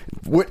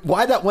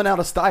 Why that went out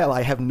of style,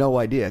 I have no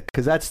idea,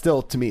 because that's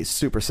still, to me,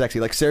 super sexy.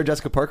 Like Sarah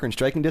Jessica Parker in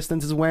Striking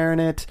Distance is wearing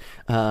it.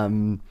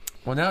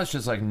 Well, now it's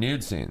just like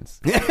nude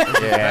scenes.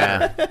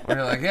 Yeah. Where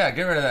you're like, get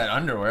rid of that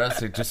underwear.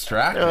 That's like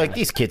distracting. They're like,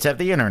 these kids have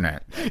the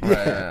internet.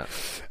 Right.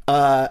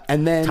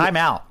 And then time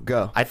out.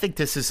 Go. I think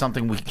this is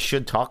something we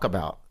should talk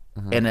about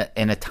in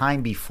a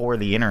time before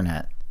the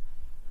internet.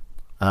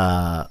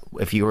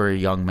 If you were a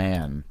young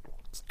man,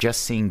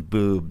 just seeing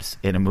boobs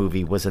in a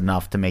movie was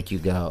enough to make you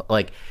go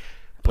like.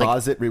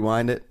 Pause it,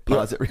 rewind it,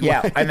 pause it, rewind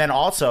Yeah, it. and then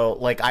also,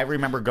 like, I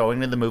remember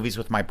going to the movies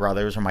with my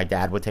brothers, or my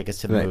dad would take us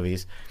to the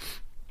movies,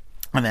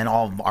 and then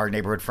all of our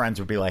neighborhood friends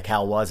would be like,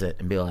 "How was it?"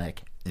 and be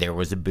like, "There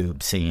was a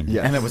boob scene,"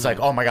 and it was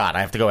like, "Oh my god, I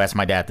have to go ask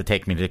my dad to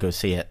take me to go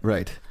see it."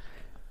 Right.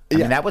 I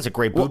mean, that was a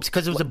great boobs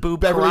because it was a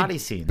boob karate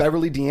scene.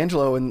 Beverly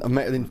D'Angelo in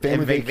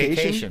Family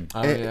Vacation.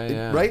 Oh,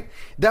 yeah. Right?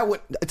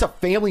 It's a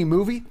family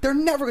movie. They're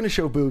never going to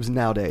show boobs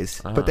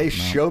nowadays, but they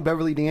show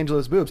Beverly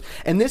D'Angelo's boobs.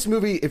 And this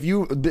movie, if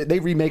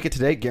they remake it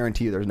today,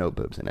 guarantee you there's no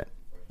boobs in it.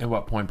 In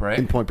what, Point Break?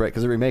 In Point Break,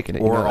 because they're remaking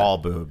it. Or all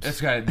boobs. It's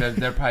got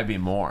there'd probably be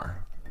more.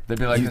 There'd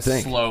be like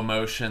slow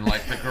motion,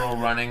 like the girl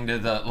running to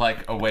the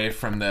away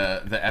from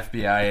the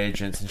FBI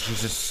agents, and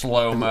she's just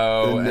slow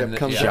mo and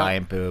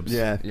giant boobs.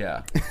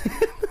 Yeah.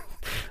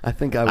 I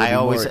think I would. I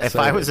always, if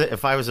I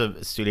was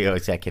a studio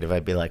executive,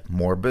 I'd be like,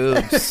 more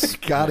boobs.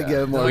 Gotta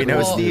get more. We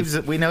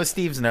know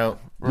Steve's note.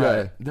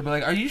 Right. They'd be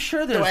like, "Are you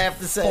sure there's I have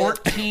to say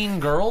 14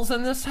 girls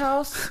in this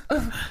house?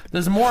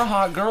 There's more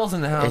hot girls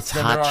in the house It's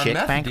than hot there are chick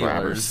meth bank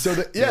dealers."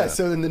 robbers.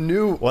 So in the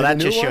new, well, that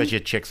new just one, shows you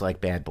chicks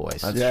like bad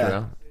boys. That's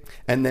true.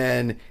 And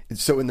then,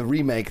 so in the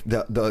remake,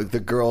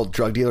 the girl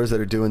drug dealers that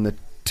are doing the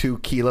 2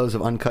 kilos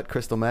of uncut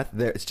crystal meth,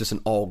 it's just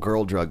an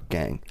all-girl drug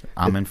gang.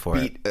 I'm in for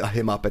it. Beat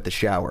him up at the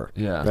shower.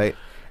 Yeah. Right?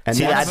 And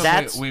See,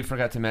 that's we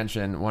forgot to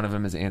mention one of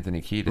them is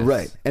Anthony Kiedis.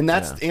 Right. And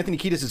that's Anthony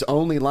Kiedis'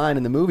 only line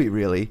in the movie,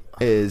 really,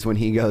 is when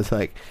he goes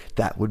like,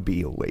 "That would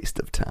be a waste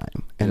of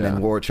time." And then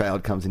War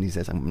Child comes and he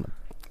says, "I'm going to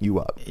you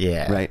up."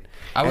 Yeah. Right?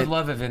 I would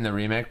love if in the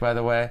remake, by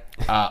the way,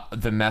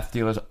 the meth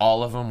dealers,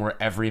 all of them were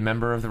every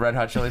member of the Red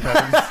Hot Chili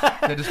Peppers.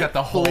 They just got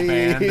the whole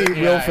band.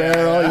 Will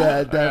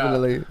Ferrell,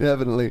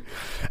 definitely.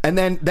 And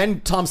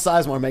then Tom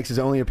Sizemore makes his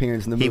only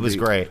appearance in the movie. He was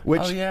great.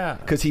 Which,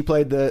 because he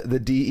played the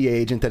DEA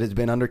agent that has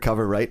been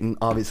undercover, right? And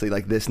obviously,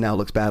 like, this now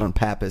looks bad on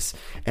Pappas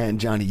and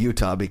Johnny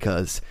Utah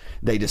because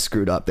they just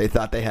screwed up. They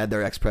thought they had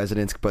their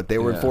ex-presidents, but they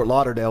were in Fort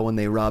Lauderdale when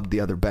they robbed the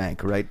other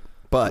bank, right?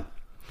 But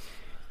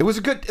it was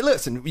a good...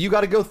 Listen, you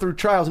got to go through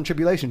trials and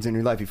tribulations in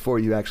your life before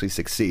you actually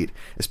succeed,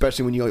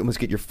 especially when you almost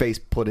get your face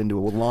put into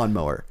a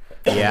lawnmower.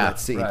 Yeah, that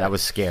scene. That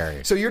was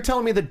scary. So you're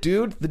telling me the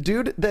dude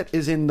that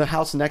is in the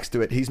house next to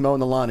it, he's mowing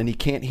the lawn and he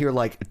can't hear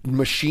like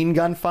machine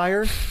gun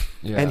fire,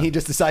 and he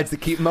just decides to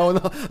keep mowing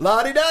the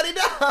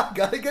la-di-da-di-da.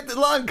 Gotta get the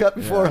lawn cut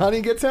before honey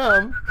gets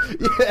home.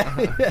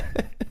 Yeah.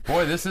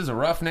 Boy, this is a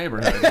rough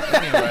neighborhood.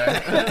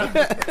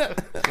 Anyway,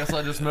 guess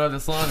I'll just mow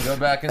this lawn and go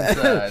back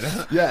inside.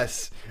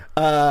 Yes,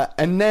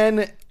 and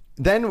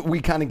then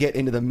we kind of get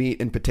into the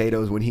meat and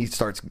potatoes when he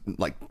starts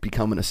like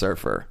becoming a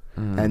surfer.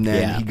 And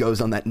then he goes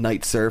on that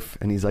night surf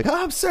and he's like,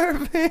 "Oh, I'm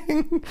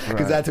surfing,"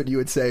 because that's what you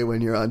would say when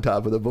you're on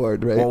top of the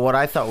board, right? Well, what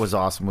I thought was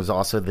awesome was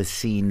also the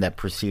scene that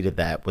preceded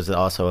that was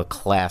also a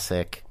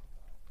classic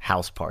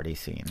house party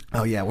scene.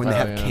 Oh yeah, when they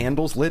have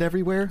candles lit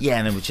everywhere. Yeah,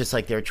 and it was just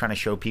like they were trying to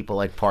show people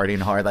like partying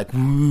hard, like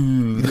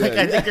woo. Like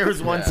I think there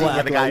was one scene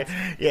where the guy,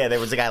 there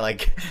was a guy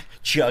like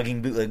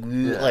chugging,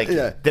 like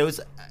there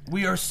was.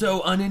 We are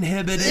so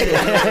uninhibited.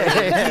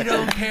 We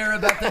don't care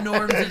about the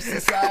norms of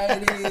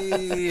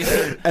society.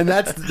 And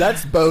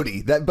that's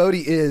Bodhi. That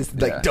Bodhi is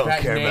like don't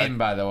that care about. That name,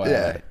 by the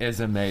way, is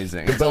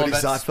amazing. The it's all about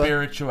Bodhisattva?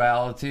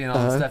 spirituality and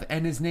all this stuff.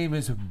 And his name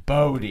is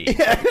Bodhi.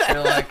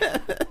 You're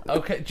like,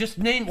 okay, just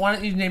name. Why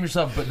don't you name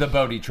yourself the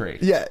Bodhi tree?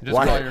 Yeah, just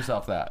call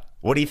yourself that.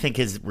 What do you think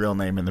his real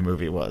name in the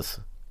movie was?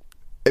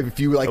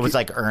 If you like, it was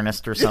like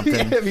Ernest or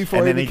something. Before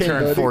and then he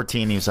turned Bodhi.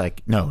 14. He was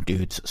like, "No,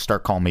 dudes,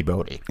 start calling me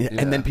Bodhi." Yeah.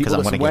 And then people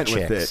I'm just gonna went get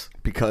with chicks.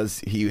 it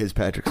because he is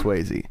Patrick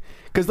Swayze.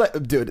 Because,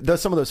 dude,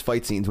 there's some of those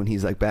fight scenes when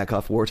he's like back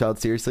off War Child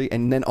seriously,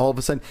 and then all of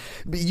a sudden,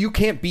 you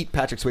can't beat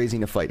Patrick Swayze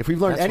in a fight. If we've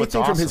learned That's what's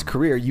anything from his awesome.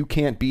 career, you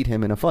can't beat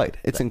him in a fight.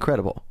 It's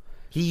incredible.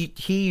 He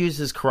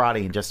uses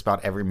karate in just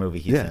about every movie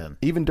he's in.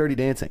 Even Dirty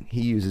Dancing,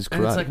 he uses karate.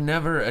 And it's like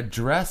never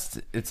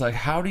addressed. It's like,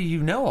 how do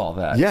you know all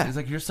that? Yeah. It's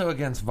like, you're so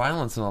against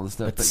violence and all this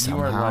stuff, but you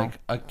are somehow- like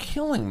a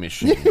killing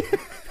machine.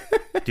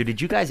 Dude, did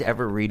you guys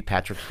ever read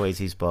Patrick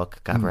Swayze's book?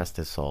 God rest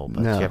his soul.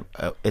 But No.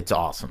 it's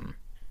awesome.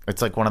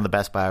 It's like one of the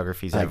best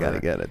biographies ever. I gotta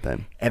get it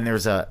then. And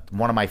there's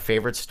one of my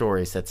favorite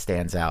stories that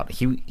stands out.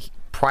 He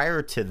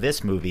prior to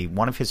this movie,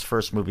 one of his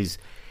first movies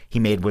he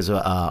made was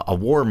a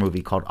war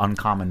movie called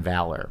Uncommon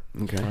Valor.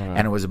 Okay.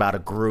 And it was about a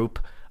group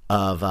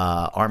of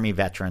Army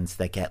veterans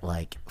that get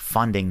like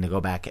funding to go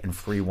back and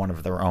free one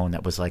of their own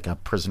that was like a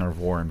prisoner of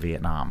war in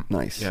Vietnam.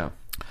 Nice. Yeah.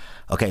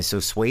 Okay, so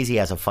Swayze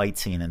has a fight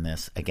scene in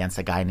this against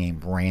a guy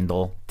named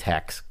Randall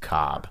Tex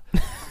Cobb.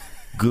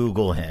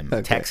 Google him.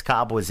 Okay. Tex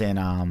Cobb was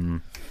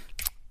in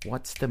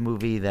what's the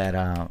movie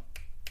that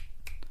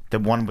the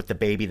one with the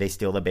baby, they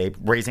steal the baby,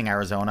 Raising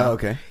Arizona. Oh,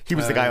 okay. He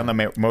was the guy on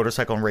the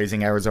motorcycle in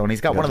Raising Arizona.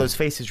 He's got one of those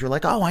faces. You're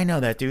like, oh, I know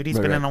that dude. He's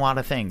been in a lot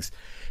of things.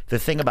 The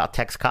thing about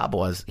Tex Cobb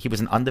was he was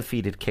an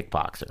undefeated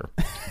kickboxer.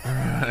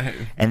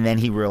 And then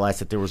he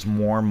realized that there was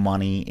more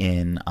money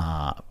in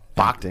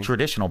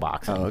traditional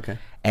boxing. Oh, okay.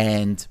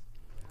 And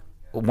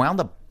wound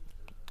up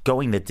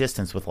going the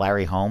distance with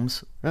Larry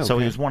Holmes. Oh, so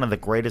okay. he was one of the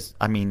greatest,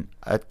 a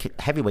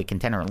heavyweight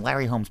contender. And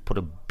Larry Holmes put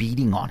a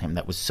beating on him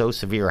that was so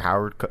severe.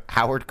 Howard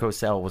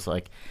Cosell was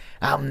like,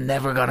 I'm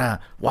never going to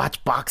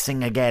watch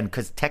boxing again,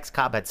 because Tex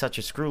Cobb had such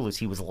a screw loose,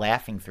 he was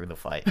laughing through the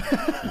fight.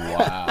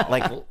 Wow.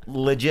 Like,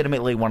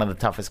 legitimately one of the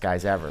toughest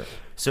guys ever.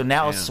 So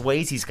now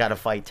Swayze's got to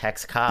fight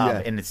Tex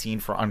Cobb in the scene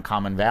for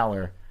Uncommon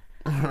Valor.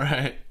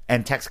 Right.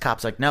 And Tex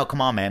Cobb's like, no,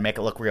 come on, man, make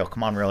it look real.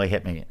 Come on, really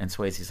hit me. And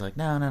Swayze's like,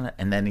 no.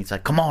 And then he's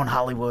like, come on,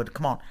 Hollywood,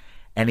 come on.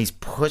 And he's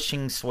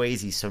pushing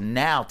Swayze. So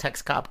now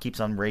Tex Cobb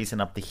keeps on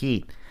raising up the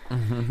heat.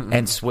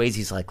 And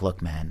Swayze's like,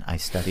 look, man, I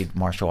studied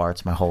martial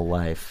arts my whole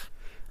life.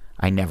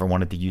 I never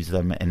wanted to use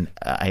them, and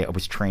I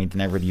was trained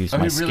never to use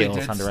my skills. He really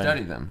did under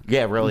study them?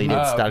 Yeah, really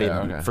did study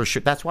them. Okay. For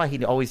sure. That's why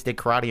he always did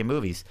karate in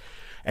movies.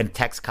 And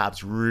Tex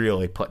Cobb's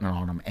really putting it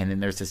on him. And then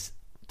there's this,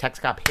 Tex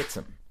Cobb hits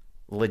him,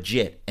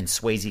 legit, and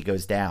Swayze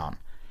goes down.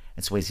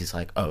 And Swayze's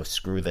like, oh,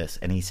 screw this.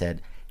 And he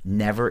said,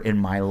 never in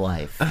my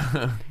life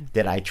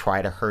did I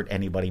try to hurt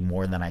anybody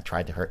more than I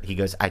tried to hurt. He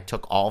goes, I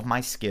took all of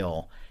my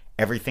skill,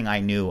 everything I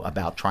knew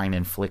about trying to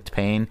inflict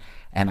pain,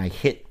 and I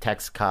hit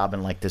Tex Cobb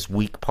in like this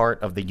weak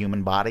part of the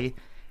human body.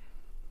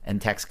 And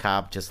Tex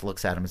Cobb just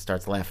looks at him and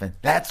starts laughing.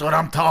 That's what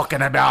I'm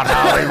talking about,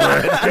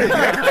 Hollywood.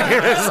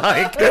 It was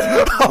like,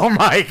 oh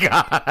my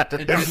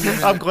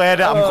God. I'm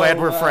glad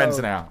we're friends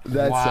now.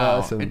 That's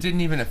awesome. It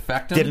didn't even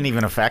affect him? Didn't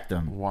even affect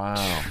him.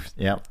 Wow.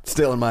 Yep.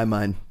 Still in my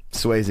mind,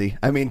 Swayze.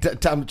 I mean,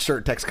 I'm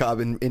sure Tex Cobb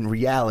in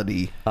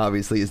reality,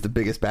 obviously, is the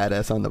biggest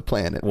badass on the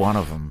planet. One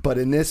of them. But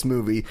in this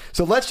movie,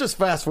 so let's just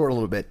fast forward a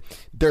little bit.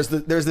 There's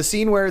the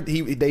scene where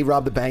they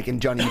rob the bank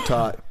and Johnny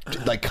Utah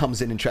like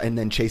comes in and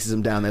then chases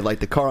him down. They light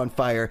the car on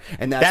fire,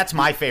 and that's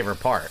my favorite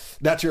part.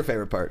 That's your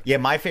favorite part. Yeah,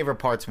 my favorite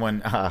part's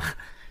when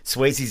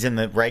Swayze's in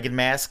the Reagan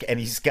mask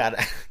and he's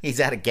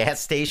at a gas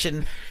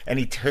station and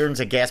he turns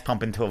a gas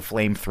pump into a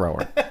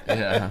flamethrower.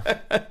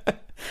 Yeah.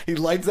 He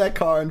lights that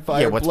car on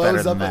fire,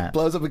 blows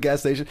up a gas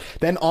station,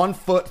 then on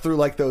foot through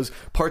like those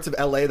parts of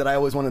LA that I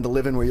always wanted to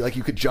live in, where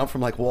you could jump from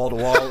like wall to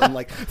wall and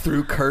like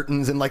through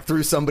curtains and like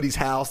through somebody's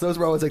house. Those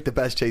were always like the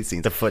best chase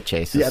scenes. The foot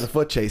chases. Yeah, the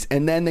foot chase.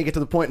 And then they get to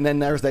the point, and then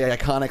there's the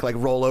iconic like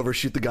roll over,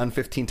 shoot the gun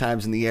 15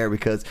 times in the air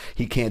because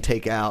he can't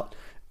take out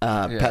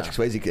Patrick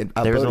Swayze.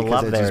 There's a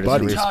love there. There's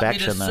a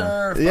respect in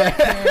there.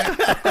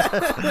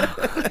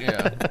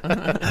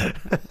 Yeah.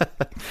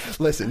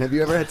 Listen, have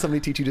you ever had somebody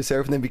teach you to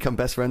surf and then become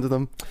best friends with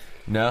them?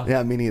 No.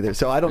 Yeah, me neither.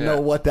 So I don't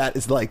know what that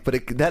is like, but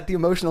the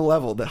emotional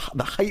level, the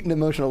heightened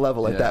emotional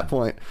level at that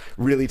point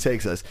really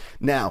takes us.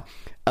 Now,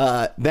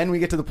 then we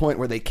get to the point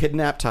where they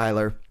kidnap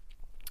Tyler,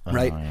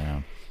 right? Oh,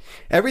 yeah.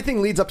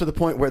 Everything leads up to the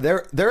point where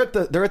they're at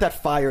that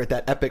fire at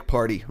that epic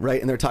party,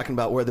 right? And they're talking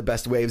about where the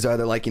best waves are.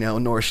 They're like,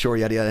 North Shore,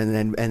 yada yada,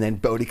 and then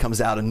Bodie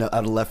comes out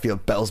of left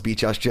field, Bells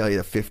Beach, Australia,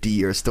 a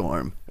 50-year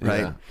storm,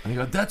 right? Yeah. And you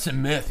go, that's a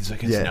myth. He's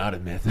like, it's not a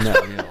myth.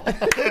 It's real.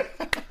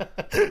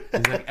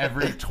 He's like,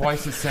 every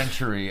twice a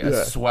century,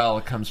 a swell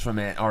comes from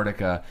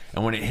Antarctica,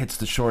 and when it hits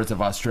the shores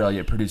of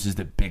Australia, it produces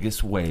the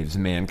biggest waves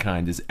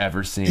mankind has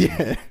ever seen.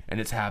 Yeah. And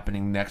it's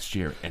happening next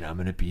year, and I'm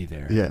going to be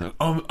there. Yeah. Like,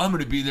 I'm going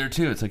to be there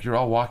too. It's like you're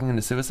all walking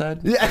into suicide.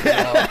 Yeah.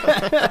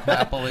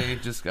 Happily,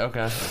 just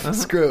okay.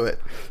 Screw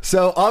it.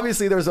 So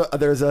obviously there's a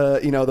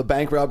the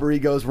bank robbery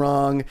goes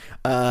wrong.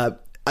 I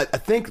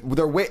think when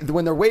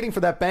they're waiting for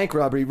that bank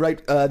robbery,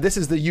 right? This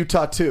is the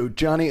Utah 2.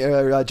 Johnny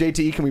or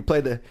JTE, can we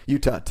play the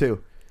Utah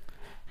 2?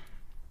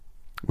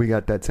 We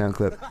got that sound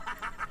clip.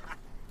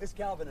 This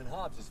Calvin and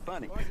Hobbes is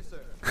funny. Oranges,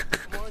 sir.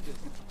 Some oranges.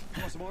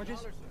 You want some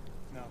oranges?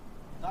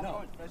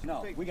 No.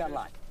 No, we got a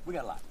lot.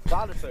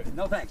 $1, sir.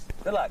 No, thanks.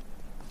 Good luck.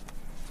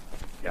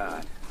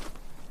 God.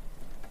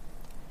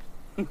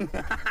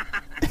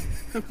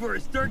 For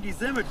a Sturkey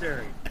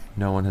cemetery.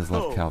 No one has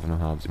loved Calvin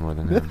and Hobbes more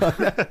than him.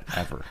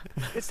 Ever.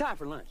 It's time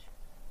for lunch.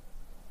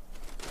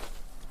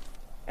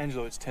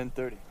 Angelo, it's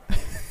 10:30.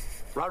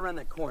 Right around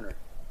that corner,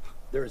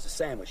 there is a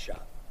sandwich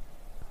shop.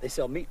 They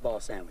sell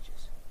meatball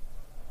sandwiches.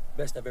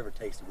 Best I've ever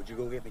tasted. Would you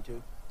go get me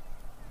two?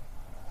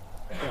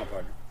 Come on,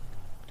 partner.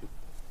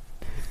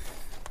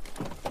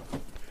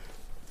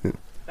 Two.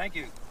 Thank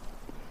you.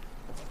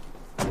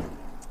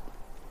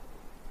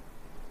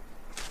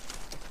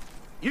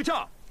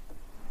 Utah,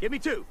 give me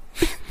two.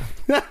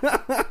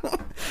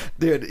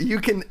 Dude, you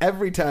can,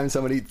 every time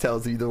somebody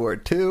tells you the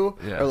word two,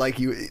 or like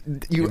you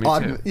give me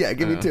two. Yeah,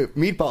 give me two.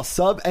 Meatball,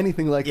 sub,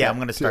 anything like that. Yeah, I'm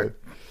going to start.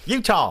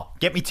 Utah,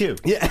 get me two.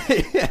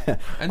 Yeah.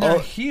 And they're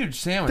huge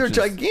sandwiches.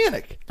 They're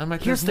gigantic. I'm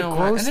like, Here's there's the no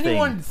gross way. And then thing. he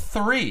wanted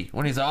 3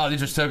 when he's like,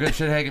 these are so good.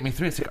 Should I get me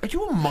 3? It's like, are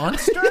you a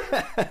monster?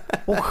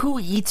 Well, who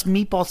eats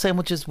meatball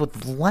sandwiches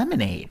with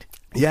lemonade?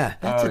 Yeah.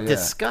 That's a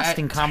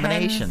disgusting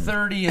combination.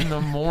 10:30 in the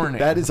morning.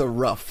 That is a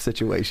rough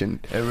situation.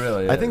 It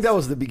really is. I think that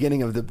was the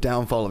beginning of the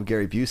downfall of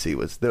Gary Busey,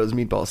 was those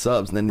meatball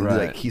subs, and then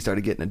Right. he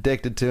started getting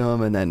addicted to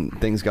them, and then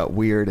things got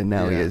weird, and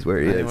now he is where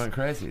he And is. He went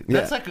crazy. Yeah.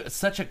 That's like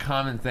such a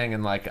common thing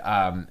in like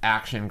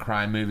action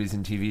crime movies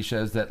and TV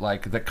shows, that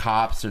like the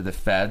cops or the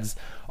feds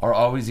are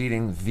always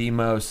eating the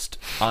most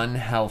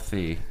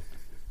unhealthy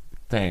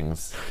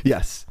things.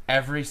 Yes.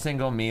 Every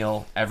single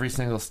meal, every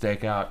single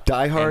stakeout.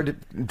 Die Hard,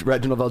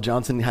 Reginald L.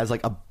 Johnson has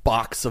like a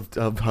box of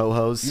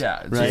ho-hos.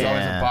 Yeah, it's just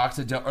always a box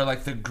of dough, or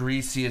like the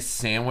greasiest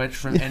sandwich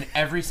from, and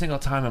every single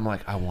time I'm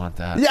like, I want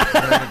that. Yeah.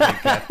 Where did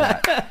they get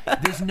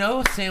that? There's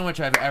no sandwich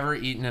I've ever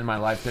eaten in my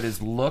life that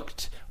has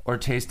looked or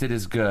tasted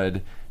as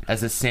good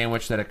as a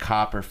sandwich that a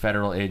cop or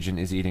federal agent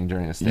is eating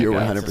during a stakeout. You're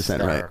 100%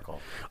 right.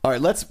 All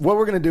right, what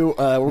we're going to do,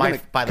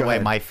 by the way,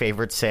 my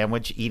favorite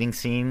sandwich eating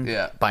scene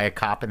by a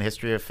cop in the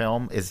history of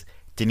film is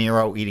De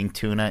Niro eating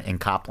tuna in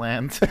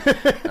Copland.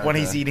 When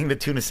he's eating the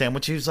tuna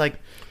sandwich, he's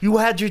like, "You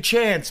had your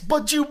chance,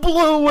 but you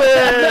blew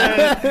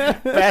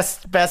it."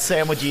 best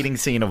sandwich eating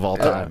scene of all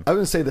time. I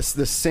was going to say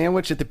the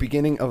sandwich at the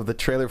beginning of the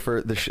trailer for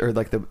or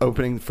like the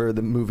opening for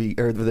the movie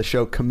or the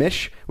show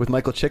Commish with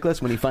Michael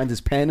Chiklis when he finds his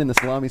pen in the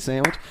salami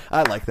sandwich.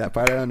 I like that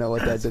part. I don't know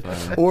what that did.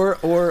 Funny. Or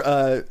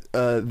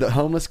the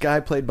homeless guy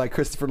played by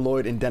Christopher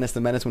Lloyd in Dennis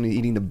the Menace when he's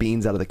eating the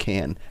beans out of the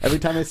can. Every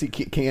time I see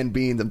canned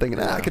beans, I'm thinking,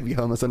 I could be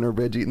homeless under a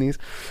bridge eating these.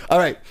 All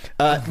right,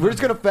 we're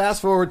just going to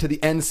fast forward to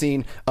the end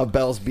scene of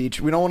Bell's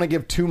Beach. We don't want to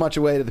give too much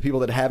away to the people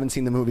that haven't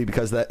seen the movie,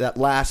 because the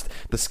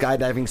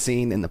skydiving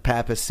scene and the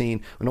Pappas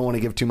scene, we don't want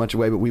to give too much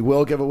away, but we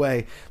will give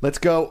away. Let's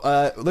go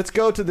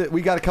to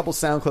we got a couple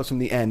sound clips from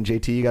the end.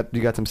 JT,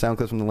 you got some sound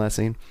clips from the last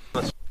scene?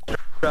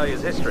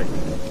 Australia's history.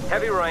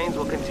 Heavy rains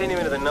will continue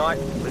into the night,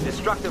 with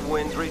destructive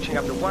winds reaching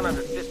up to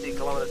 150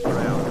 kilometres per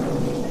hour.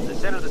 The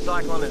centre of the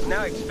cyclone is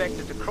now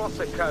expected to cross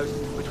the coast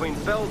between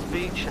Fells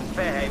Beach and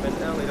Fairhaven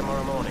early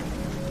tomorrow morning.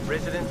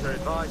 Residents are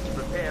advised to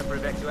prepare for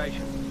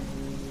evacuation.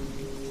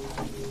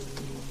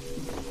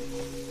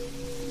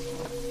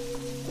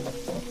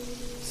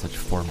 Such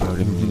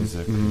foreboding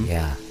music. Mm-hmm.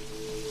 Yeah.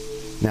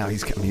 Now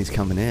he's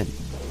coming in.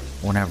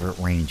 Whenever it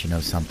rains, you know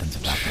something's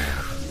about to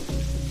happen.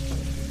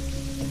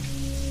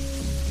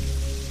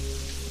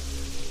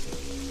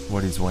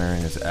 What he's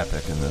wearing is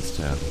epic in this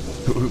too.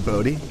 Who,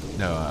 Bodhi?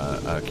 No,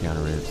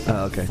 Keanu Reeves.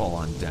 Oh, okay. Full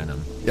on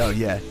denim. Oh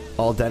yeah,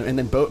 all denim. And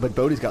then but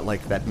Bodhi's got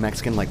like that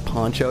Mexican like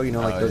poncho, you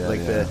know, like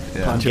the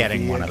poncho I'm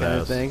getting one of kind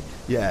those. thing.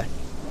 Yeah,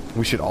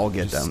 we should all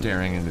get Just them.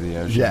 staring into the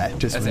ocean. Yeah,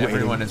 just as waiting.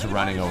 everyone is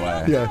running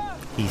away. Yeah.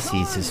 He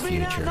sees his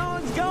future. No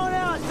one's going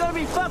out. It's gonna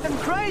be fucking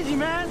crazy,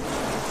 man.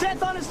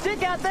 Death on a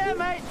stick out there,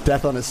 mate.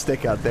 Death on a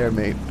stick out there,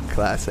 mate.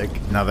 Classic.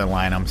 Another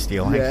line I'm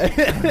stealing. Yeah.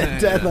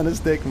 Death on a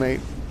stick, mate.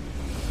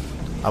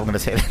 I'm going to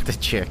say that to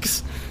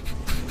chicks.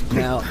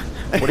 Now,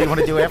 what do you want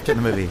to do after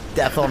the movie?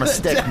 Death on a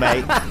stick,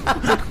 mate.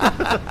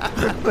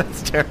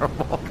 That's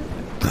terrible.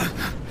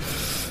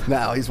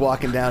 Now he's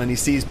walking down and he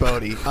sees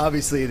Bodhi.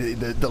 Obviously,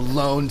 the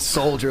lone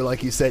soldier,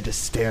 like you said,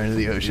 just staring into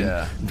the ocean.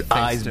 Yeah.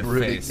 Eyes Face to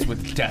brooding. face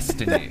with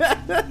destiny.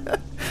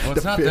 Well,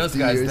 it's not those 50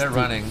 guys. years They're to-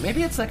 running.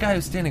 Maybe it's that guy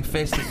who's standing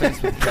face to face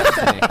with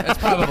destiny. That's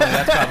probably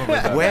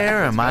better.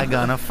 Where am I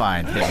going to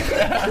find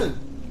him?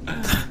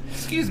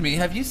 Excuse me,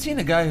 have you seen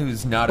a guy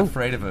who's not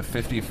afraid of a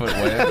 50-foot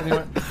wave?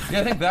 Yeah,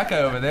 I think that guy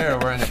over there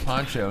wearing a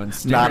poncho and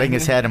staring. Nodding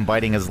his head and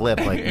biting his lip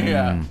like,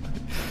 Yeah.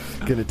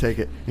 Gonna take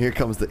it. Here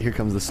comes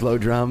the slow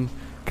drum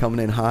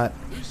coming in hot.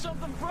 Do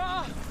something,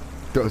 brah.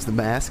 Throws the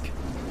mask.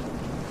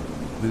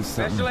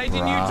 Special Agent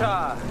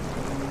Utah.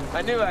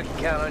 I knew I could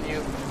count on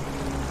you.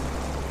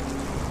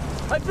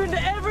 I've been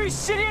to every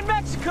city in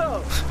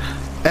Mexico.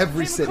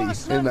 Every Came city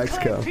across in an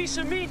Mexico. unclaimed piece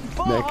of meat in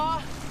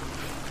Baja.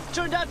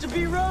 Turned out to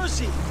be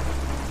Rosie.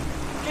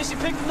 Guess you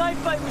picked a knife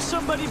fight with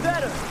somebody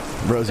better.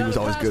 Rosie Found was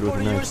always good with a passport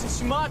of knife. yours in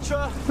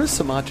Sumatra. Where's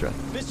Sumatra?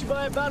 Missed you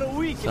by about a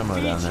week in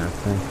Somewhere down Fiji.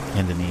 there.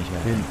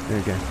 Indonesia. There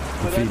you go.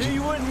 But I Fiji. knew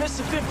you wouldn't miss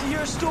the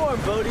 50-year storm,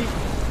 Bodhi.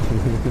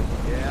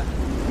 Yeah.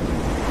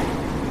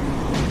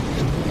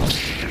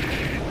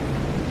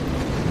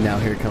 Now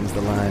here comes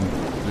the line.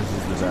 This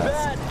is the Too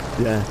best. bad.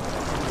 Yeah.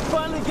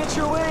 Finally get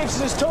your waves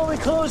and it's totally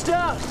closed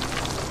out.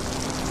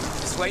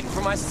 Just waiting for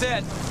my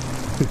set.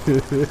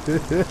 Doing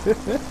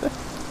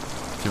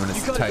You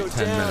his gotta tight go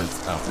 10 down.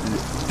 minutes.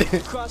 Oh. You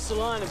cross the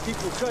line and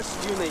people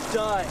trusted you and they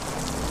die.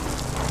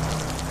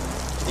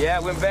 Yeah,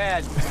 it went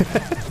bad.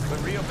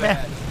 Went real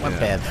bad. Went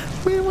bad.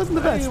 It wasn't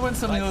the best. He went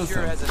something Life else.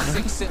 sure has a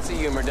sick sense of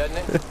humor, doesn't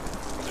it?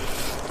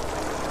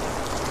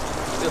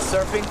 Still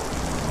surfing?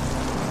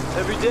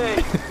 Every day.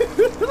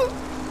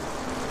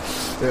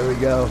 There we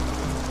go.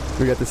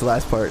 We got this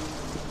last part.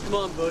 Come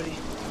on, buddy.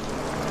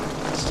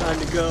 It's time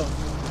to go.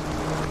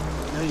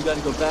 Now you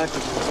gotta go back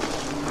again.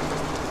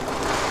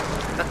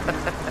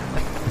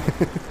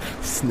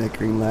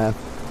 Snickering laugh.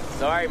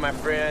 Sorry, my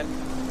friend.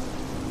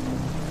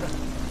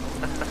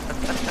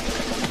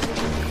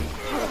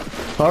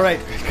 All right,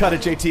 cut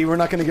it, JT. We're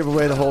not going to give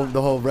away the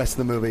whole rest of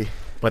the movie.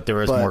 But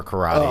there is more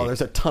karate. Oh,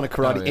 there's a ton of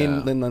karate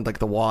in like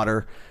the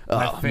water.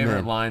 My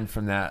favorite line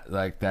from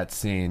that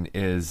scene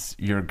is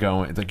you're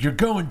going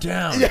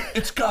down. Yeah.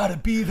 It's gotta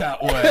be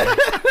that way.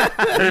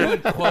 They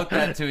would quote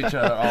that to each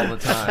other all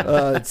the time.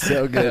 Oh, it's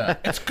so good. Yeah.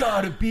 It's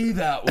gotta be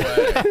that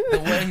way. The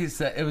way he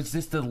said it was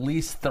just the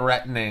least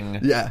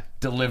threatening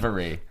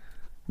delivery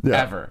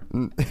ever.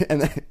 And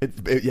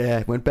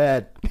it went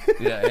bad.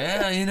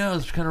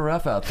 It's kind of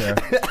rough out there.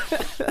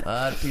 A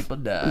lot of people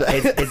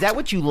died. Is that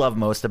what you love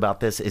most about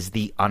this? Is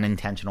the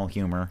unintentional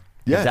humor?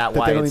 Yeah, is that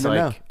why it's like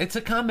know. It's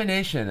a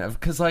combination of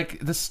because like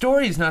the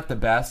story's not the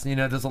best.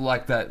 There's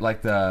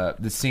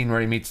the scene where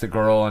he meets the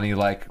girl and he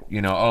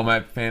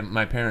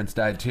my parents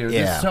died too.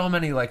 Yeah. There's so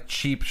many like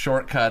cheap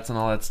shortcuts and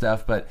all that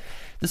stuff, but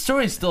the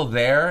story's still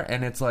there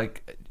and it's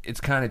like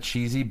it's kind of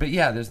cheesy. But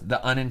yeah, there's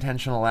the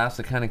unintentional laughs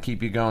that kind of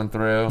keep you going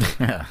through.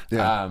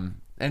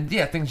 And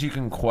things you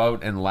can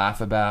quote and laugh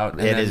about.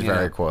 And it is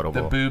very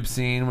quotable. The boob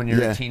scene when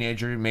you're a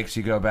teenager makes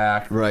you go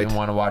back and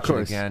want to watch it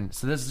again.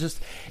 So this is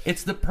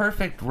it's the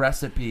perfect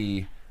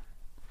recipe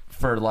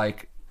for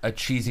like a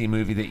cheesy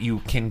movie that you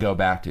can go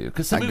back to.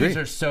 Because some movies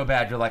are so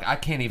bad, you're like, I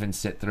can't even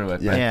sit through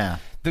it. Yeah.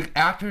 But the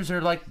actors are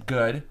like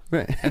good,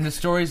 and the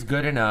story's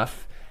good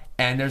enough.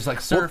 And there's like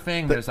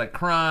surfing, there's like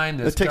crime.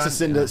 There's that takes us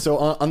into so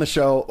on the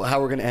show.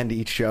 How we're going to end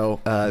each show?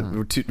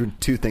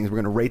 Two things. We're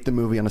going to rate the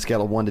movie on a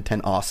scale of 1 to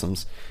 10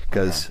 awesomes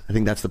because I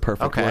think that's the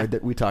perfect word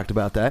that we talked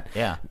about that.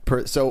 Yeah.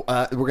 So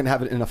we're going to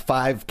have it in a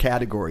 5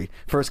 category.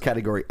 First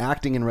category: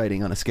 acting and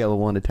writing on a scale of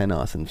 1 to 10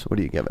 awesomes. What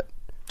do you give it?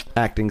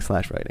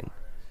 Acting/writing.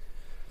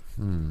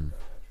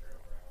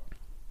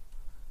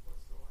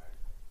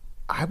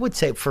 I would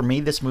say for me,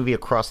 this movie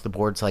across the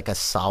board is like a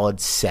solid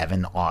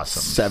 7 awesomes.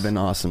 7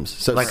 awesomes.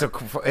 So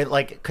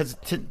because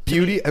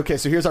beauty. Okay,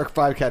 so here's our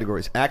 5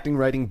 categories: acting,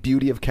 writing,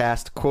 beauty of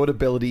cast,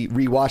 quotability,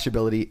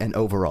 rewatchability, and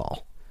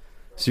overall.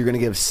 So you're going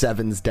to give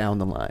 7s down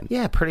the line.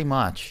 Yeah, pretty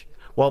much.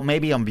 Well,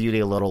 maybe on beauty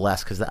a little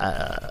less because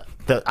I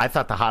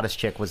thought the hottest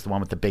chick was the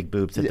one with the big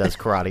boobs that does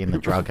karate in the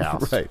drug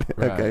house. Right.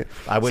 Okay.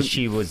 I wish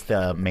she was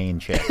the main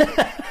chick.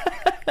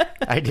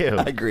 I do.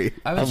 I agree.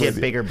 She had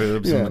bigger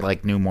boobs and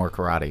like knew more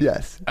karate.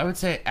 Yes. I would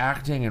say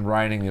acting and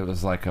writing, it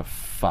was like a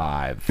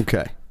 5.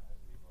 Okay.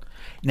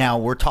 Now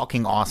we're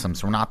talking awesome,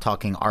 so we're not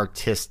talking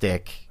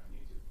artistic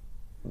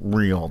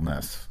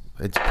realness.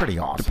 It's pretty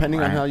awesome.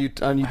 Depending on how you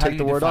take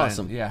the word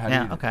awesome.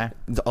 Yeah. Okay.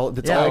 It's all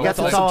it's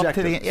all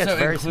subjective. it's so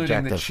very including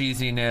subjective. the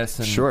cheesiness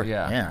and Sure.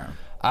 Yeah.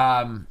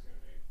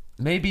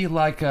 Maybe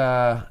like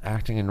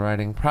acting and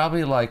writing,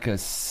 probably like a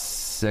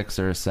 6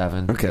 or a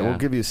 7. Okay, we'll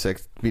give you a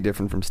 6. Be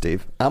different from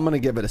Steve. I'm gonna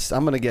give it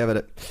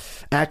a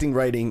acting,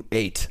 writing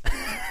 8.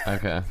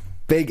 Okay.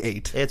 Big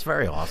 8. It's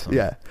very awesome.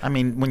 Yeah. I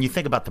mean, when you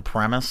think about the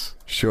premise,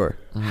 sure.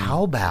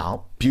 How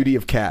about beauty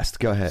of cast?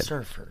 Go ahead.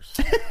 Surfers.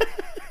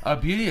 A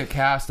beauty of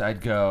cast,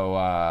 I'd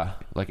go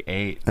like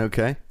 8.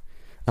 Okay.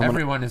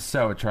 Everyone is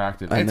so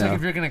attractive. It's like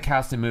if you're going to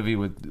cast a movie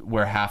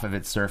where half of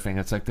it's surfing,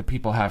 it's like the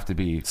people have to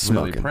be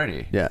really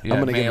pretty. Yeah. I'm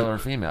gonna male or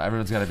female.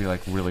 Everyone's got to be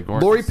like really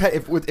gorgeous. Lori Petty.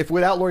 If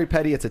without Lori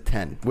Petty, it's a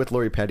 10. With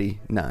Lori Petty,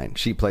 9.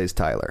 She plays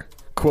Tyler.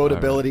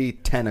 Quotability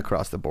 10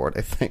 across the board.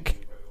 I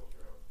think.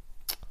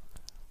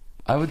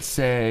 I would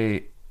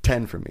say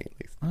 10 for me at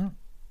least. Oh.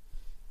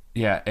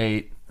 Yeah,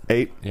 8.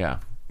 8. Yeah.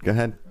 Go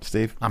ahead,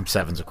 Steve. I'm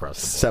 7s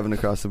across the board. 7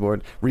 across the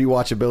board.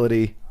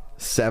 Rewatchability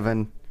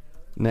 7.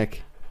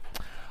 Nick.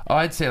 Oh,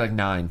 I'd say like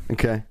 9.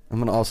 Okay. I'm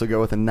going to also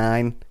go with a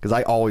 9 because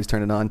I always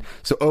turn it on.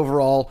 So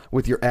overall,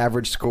 with your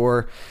average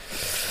score,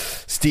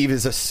 Steve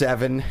is a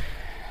 7.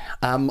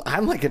 I'm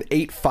like an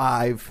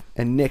 8.5,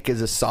 and Nick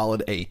is a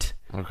solid 8.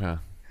 Okay.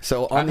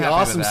 So on the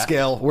awesome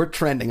scale, we're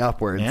trending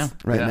upwards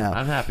right now.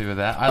 I'm happy with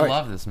that. I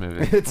love this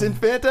movie. It's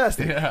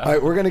fantastic. Yeah. All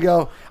right, we're going to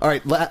go. All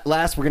right,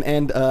 last we're going to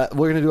end.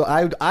 We're going to do.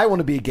 I want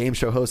to be a game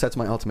show host. That's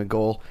my ultimate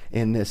goal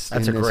in this.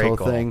 That's in a this great whole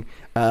goal. thing.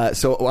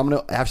 So I'm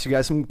going to ask you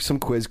guys some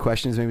quiz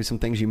questions. Maybe some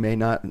things you may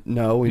not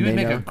know. You would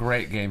make know. a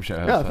great game show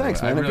host. Oh,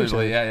 thanks, man. I really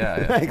will.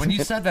 Yeah. Thanks, when you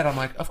man. said that, I'm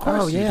like, of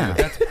course you yeah.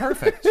 do. That's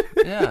perfect.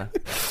 Yeah.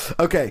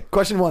 Okay,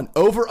 question 1.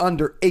 Over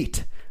under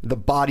 8. The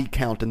body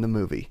count in the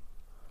movie.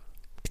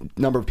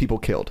 Number of people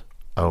killed.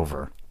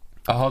 Over.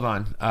 Oh, hold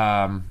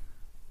on.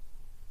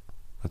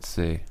 Let's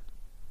see.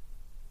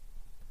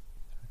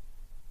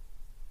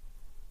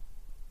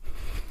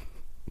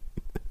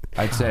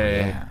 I'd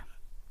say,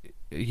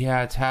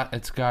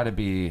 it's got to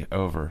be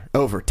over.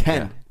 Over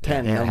 10.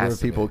 10 Yeah, it number has of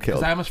to be. people killed.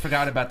 Because I almost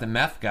forgot about the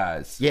meth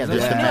guys. Yeah,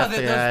 there's the meth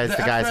guys,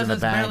 the guys in the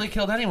back. barely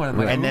killed anyone. I'm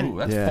like, And then-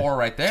 that's 4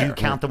 right there. Do you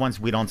count the ones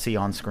we don't see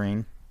on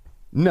screen?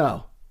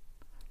 No.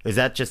 Is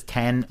that just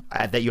 10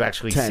 that you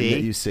actually 10 see?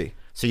 that you see.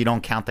 So you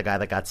don't count the guy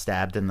that got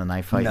stabbed in the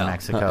knife fight No. in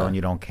Mexico, and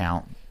you don't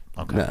count.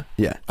 Okay. No.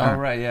 Yeah. Oh,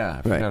 right, yeah.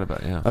 I forgot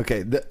about it,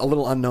 Okay, a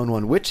little unknown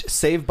one. Which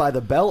Saved by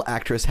the Bell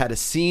actress had a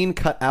scene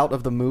cut out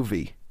of the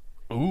movie?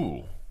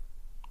 Ooh.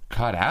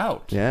 Cut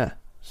out? Yeah.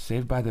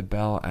 Saved by the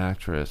Bell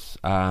actress.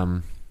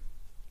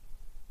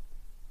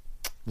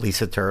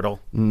 Lisa Turtle.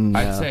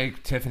 I'd say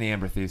Tiffany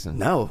Amber Thiessen.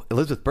 No,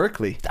 Elizabeth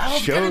Berkley. That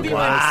was gonna be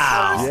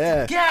my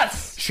first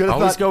guess. Should have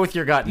Always thought. go with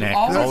your gut, Nick.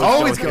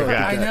 Always go with your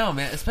I gut. know,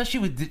 man. Especially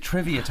with the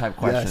trivia type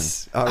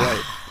questions. Yes. All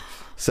right.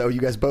 So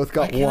you guys both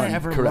got Why can't I one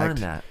ever correct.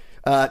 learn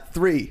that?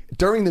 3.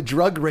 During the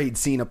drug raid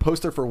scene, a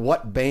poster for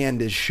what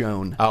band is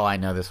shown? Oh, I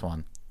know this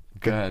one.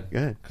 Good.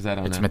 Because I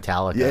don't It's know.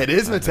 Metallica. Yeah, it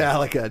is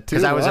Metallica.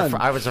 Because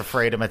I was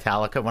afraid of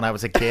Metallica when I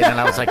was a kid, and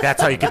I was like,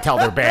 that's how you could tell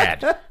they're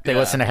bad. They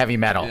listen to heavy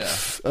metal.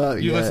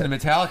 You listen to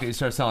Metallica, you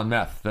start selling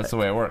meth. That's the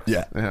way it works.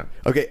 Yeah.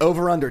 Okay,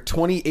 over under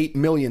 $28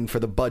 million for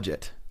the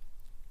budget.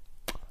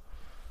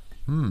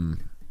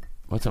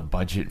 What's a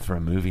budget for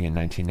a movie in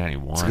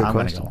 1991? I'm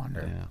going to go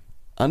under. Yeah.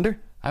 Under?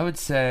 I would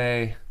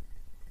say...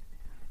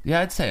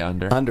 Yeah, I'd say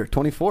under. Under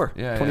 24.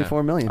 Yeah,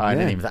 24 million. I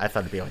Yeah. thought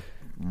it'd be like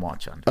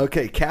much under.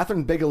 Okay,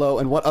 Catherine Bigelow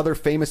and what other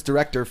famous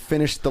director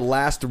finished the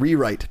last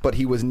rewrite, but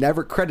he was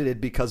never credited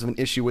because of an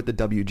issue with the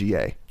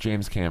WGA?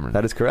 James Cameron.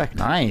 That is correct.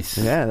 Nice.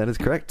 Yeah, that is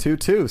correct.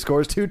 2-2.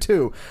 Scores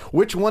 2-2.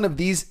 Which one of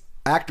these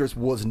actors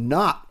was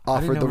not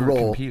I didn't offered know the we were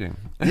role? competing.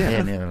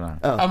 Yeah, neither know.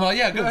 Oh. I'm like,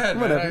 yeah, go ahead.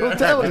 Whatever.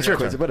 man. It's your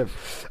quiz, whatever.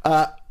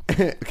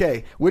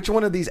 Okay, which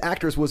one of these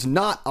actors was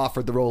not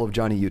offered the role of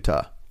Johnny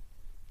Utah?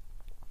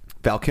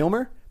 Val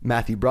Kilmer,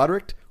 Matthew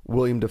Broderick,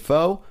 William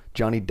Dafoe,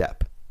 Johnny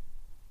Depp.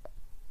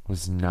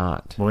 Was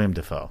not. William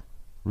Dafoe.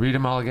 Read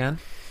them all again.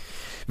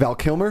 Val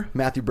Kilmer,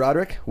 Matthew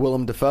Broderick,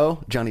 Willem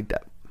Dafoe, Johnny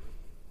Depp.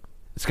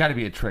 It's got to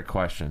be a trick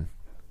question.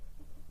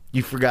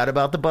 You forgot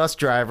about the bus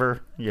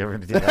driver. You ever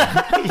do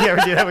that? You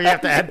ever do that where you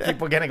have to add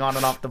people getting on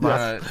and off the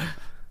bus?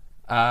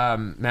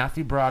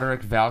 Matthew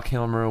Broderick, Val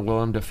Kilmer,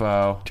 Willem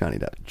Dafoe, Johnny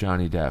Depp.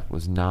 Johnny Depp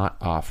was not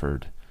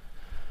offered.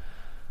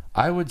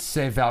 I would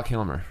say Val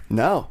Kilmer.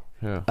 No.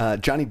 Who?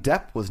 Johnny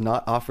Depp was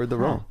not offered the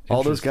role.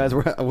 All those guys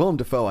were Willem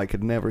Dafoe. I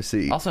could never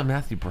see. Also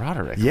Matthew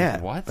Broderick. Yeah.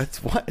 Like, what?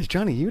 That's what is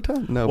Johnny Utah?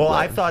 No. Well, but-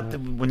 I thought that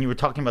when you were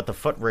talking about the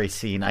foot race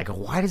scene, I go,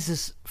 why is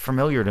this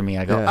familiar to me?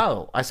 I go, Yeah.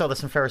 oh, I saw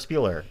this in Ferris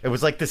Bueller. It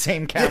was like the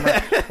same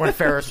camera when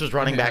Ferris was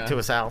running back to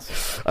his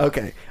house.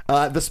 Okay.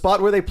 The spot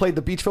where they played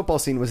the beach football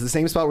scene was the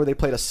same spot where they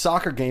played a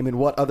soccer game in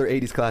what other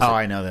 80s classic? Oh,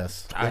 I know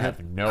this. I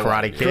have no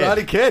Karate idea. Kid.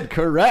 Karate Kid,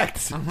 correct.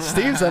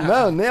 Steve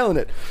Simone, nailing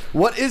it.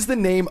 What is the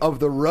name of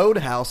the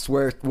roadhouse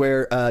where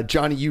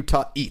Johnny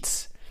Utah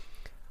eats?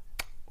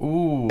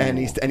 Ooh. And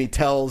he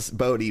tells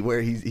Bodie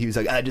where he was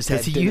like, I just had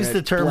Does he dinner use at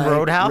the term blank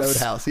roadhouse?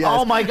 Roadhouse, yes.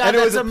 Oh my God, and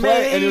it was that's a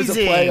play, and it was a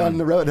play amazing. on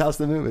the Roadhouse,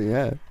 the movie.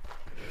 Yeah.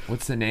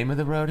 What's the name of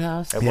the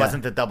Roadhouse? It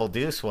wasn't the Double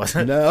Deuce, was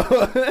it? No.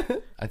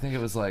 I think it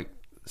was like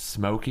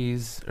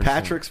Smokies. Or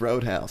Patrick's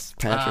Roadhouse.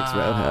 Patrick's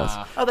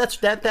Roadhouse. Oh,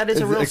 that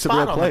is a real It's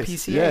spot on the place.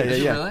 PCA. Yeah, Is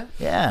it yeah. really?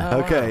 Yeah. Oh,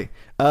 wow.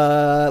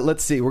 Okay.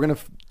 Let's see. We're gonna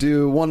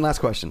do one last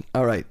question.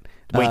 All right.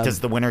 Wait, does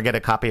the winner get a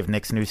copy of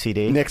Nick's new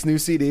CD? Nick's new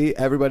CD?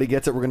 Everybody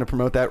gets it. We're gonna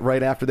promote that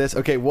right after this.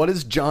 Okay. What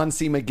is John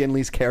C.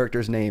 McGinley's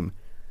character's name?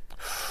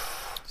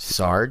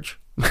 Sarge?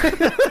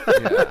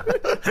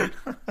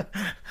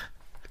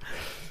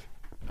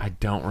 I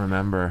don't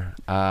remember.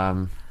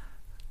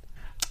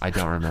 I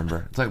don't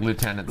remember. It's like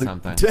Lieutenant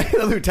something.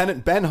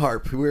 Lieutenant Ben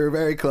Harp. We were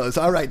very close.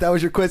 All right, that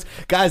was your quiz.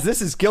 Guys,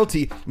 this is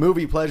Guilty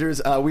Movie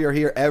Pleasures. We are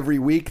here every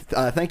week.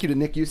 Thank you to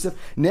Nick Youssef.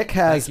 Nick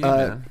has... Thank you,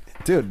 man.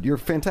 Dude, you're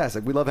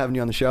fantastic. We love having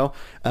you on the show.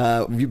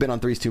 You've been on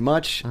Three's Too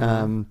Much.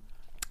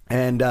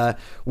 And are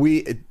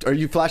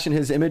you flashing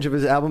his image of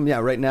his album? Yeah,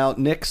 right now.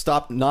 Nick,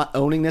 Stop Not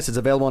Owning This. It's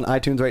available on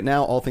iTunes right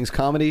now. All Things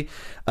Comedy.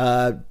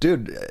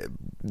 Dude,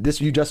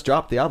 you just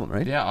dropped the album,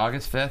 right? Yeah,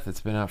 August 5th.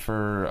 It's been out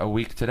for a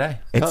week today.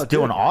 It's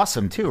doing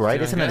awesome, too, right?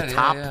 Doing Isn't good, it a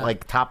yeah,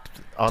 top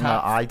on the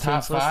iTunes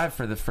top list? 5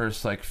 for the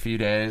first few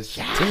days.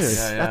 Yes,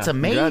 that's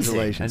amazing.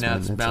 Congratulations, And now man.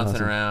 it's That's bouncing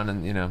awesome. around,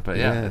 and but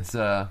Yeah.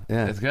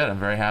 it's good. I'm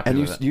very happy And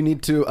with it. you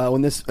need to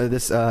when this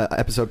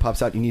episode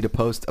pops out, you need to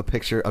post a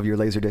picture of your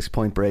Laserdisc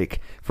Point Break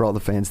for all the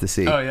fans to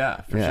see. Oh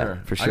yeah, for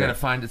sure. I gotta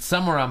find it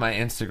somewhere on my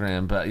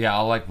Instagram, but yeah,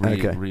 I'll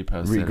repost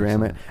it.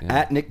 Regram it. Yeah.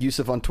 At Nick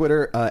Youssef on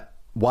Twitter.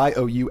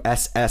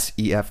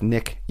 YOUSSEF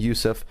Nick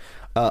Youssef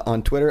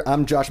on Twitter.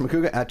 I'm Josh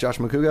McCouga at Josh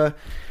McCouga.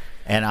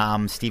 And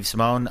I'm Steve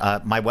Simone.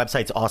 My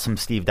website's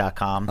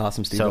awesomesteve.com.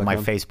 Awesomesteve.com. So my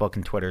Facebook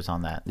and Twitter's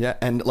on that. Yeah,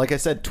 and like I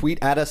said, tweet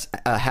at us,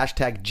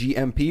 hashtag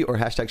GMP or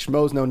hashtag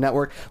Schmoes No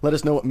Network. Let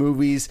us know what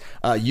movies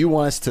you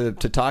want us to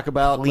talk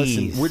about. Please.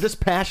 Listen, we're just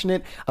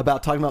passionate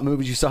about talking about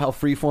movies. You saw how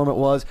freeform it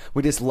was.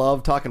 We just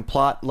love talking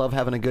plot, love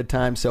having a good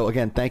time. So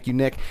again, thank you,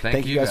 Nick.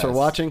 Thank you guys for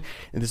watching.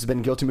 And this has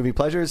been Guilty Movie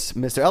Pleasures.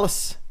 Mr.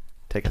 Ellis,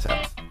 take us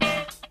out.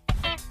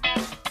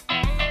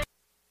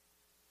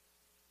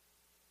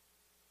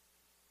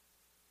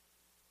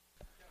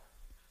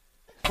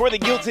 For the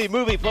Guilty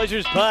Movie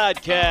Pleasures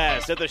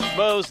podcast at the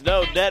Schmoes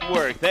Know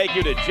Network, thank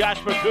you to Josh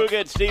McCouga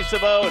and Steve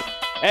Simone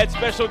and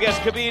special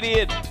guest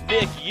comedian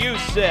Nick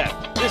Youssef.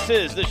 This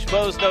is the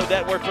Schmoes Know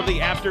Network from the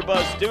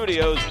AfterBuzz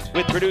Studios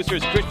with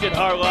producers Christian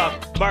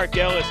Harloff, Mark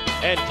Ellis,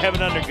 and Kevin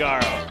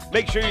Undergaro.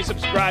 Make sure you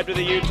subscribe to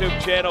the YouTube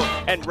channel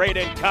and rate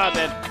and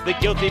comment the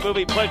Guilty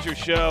Movie Pleasure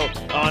Show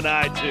on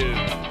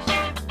iTunes.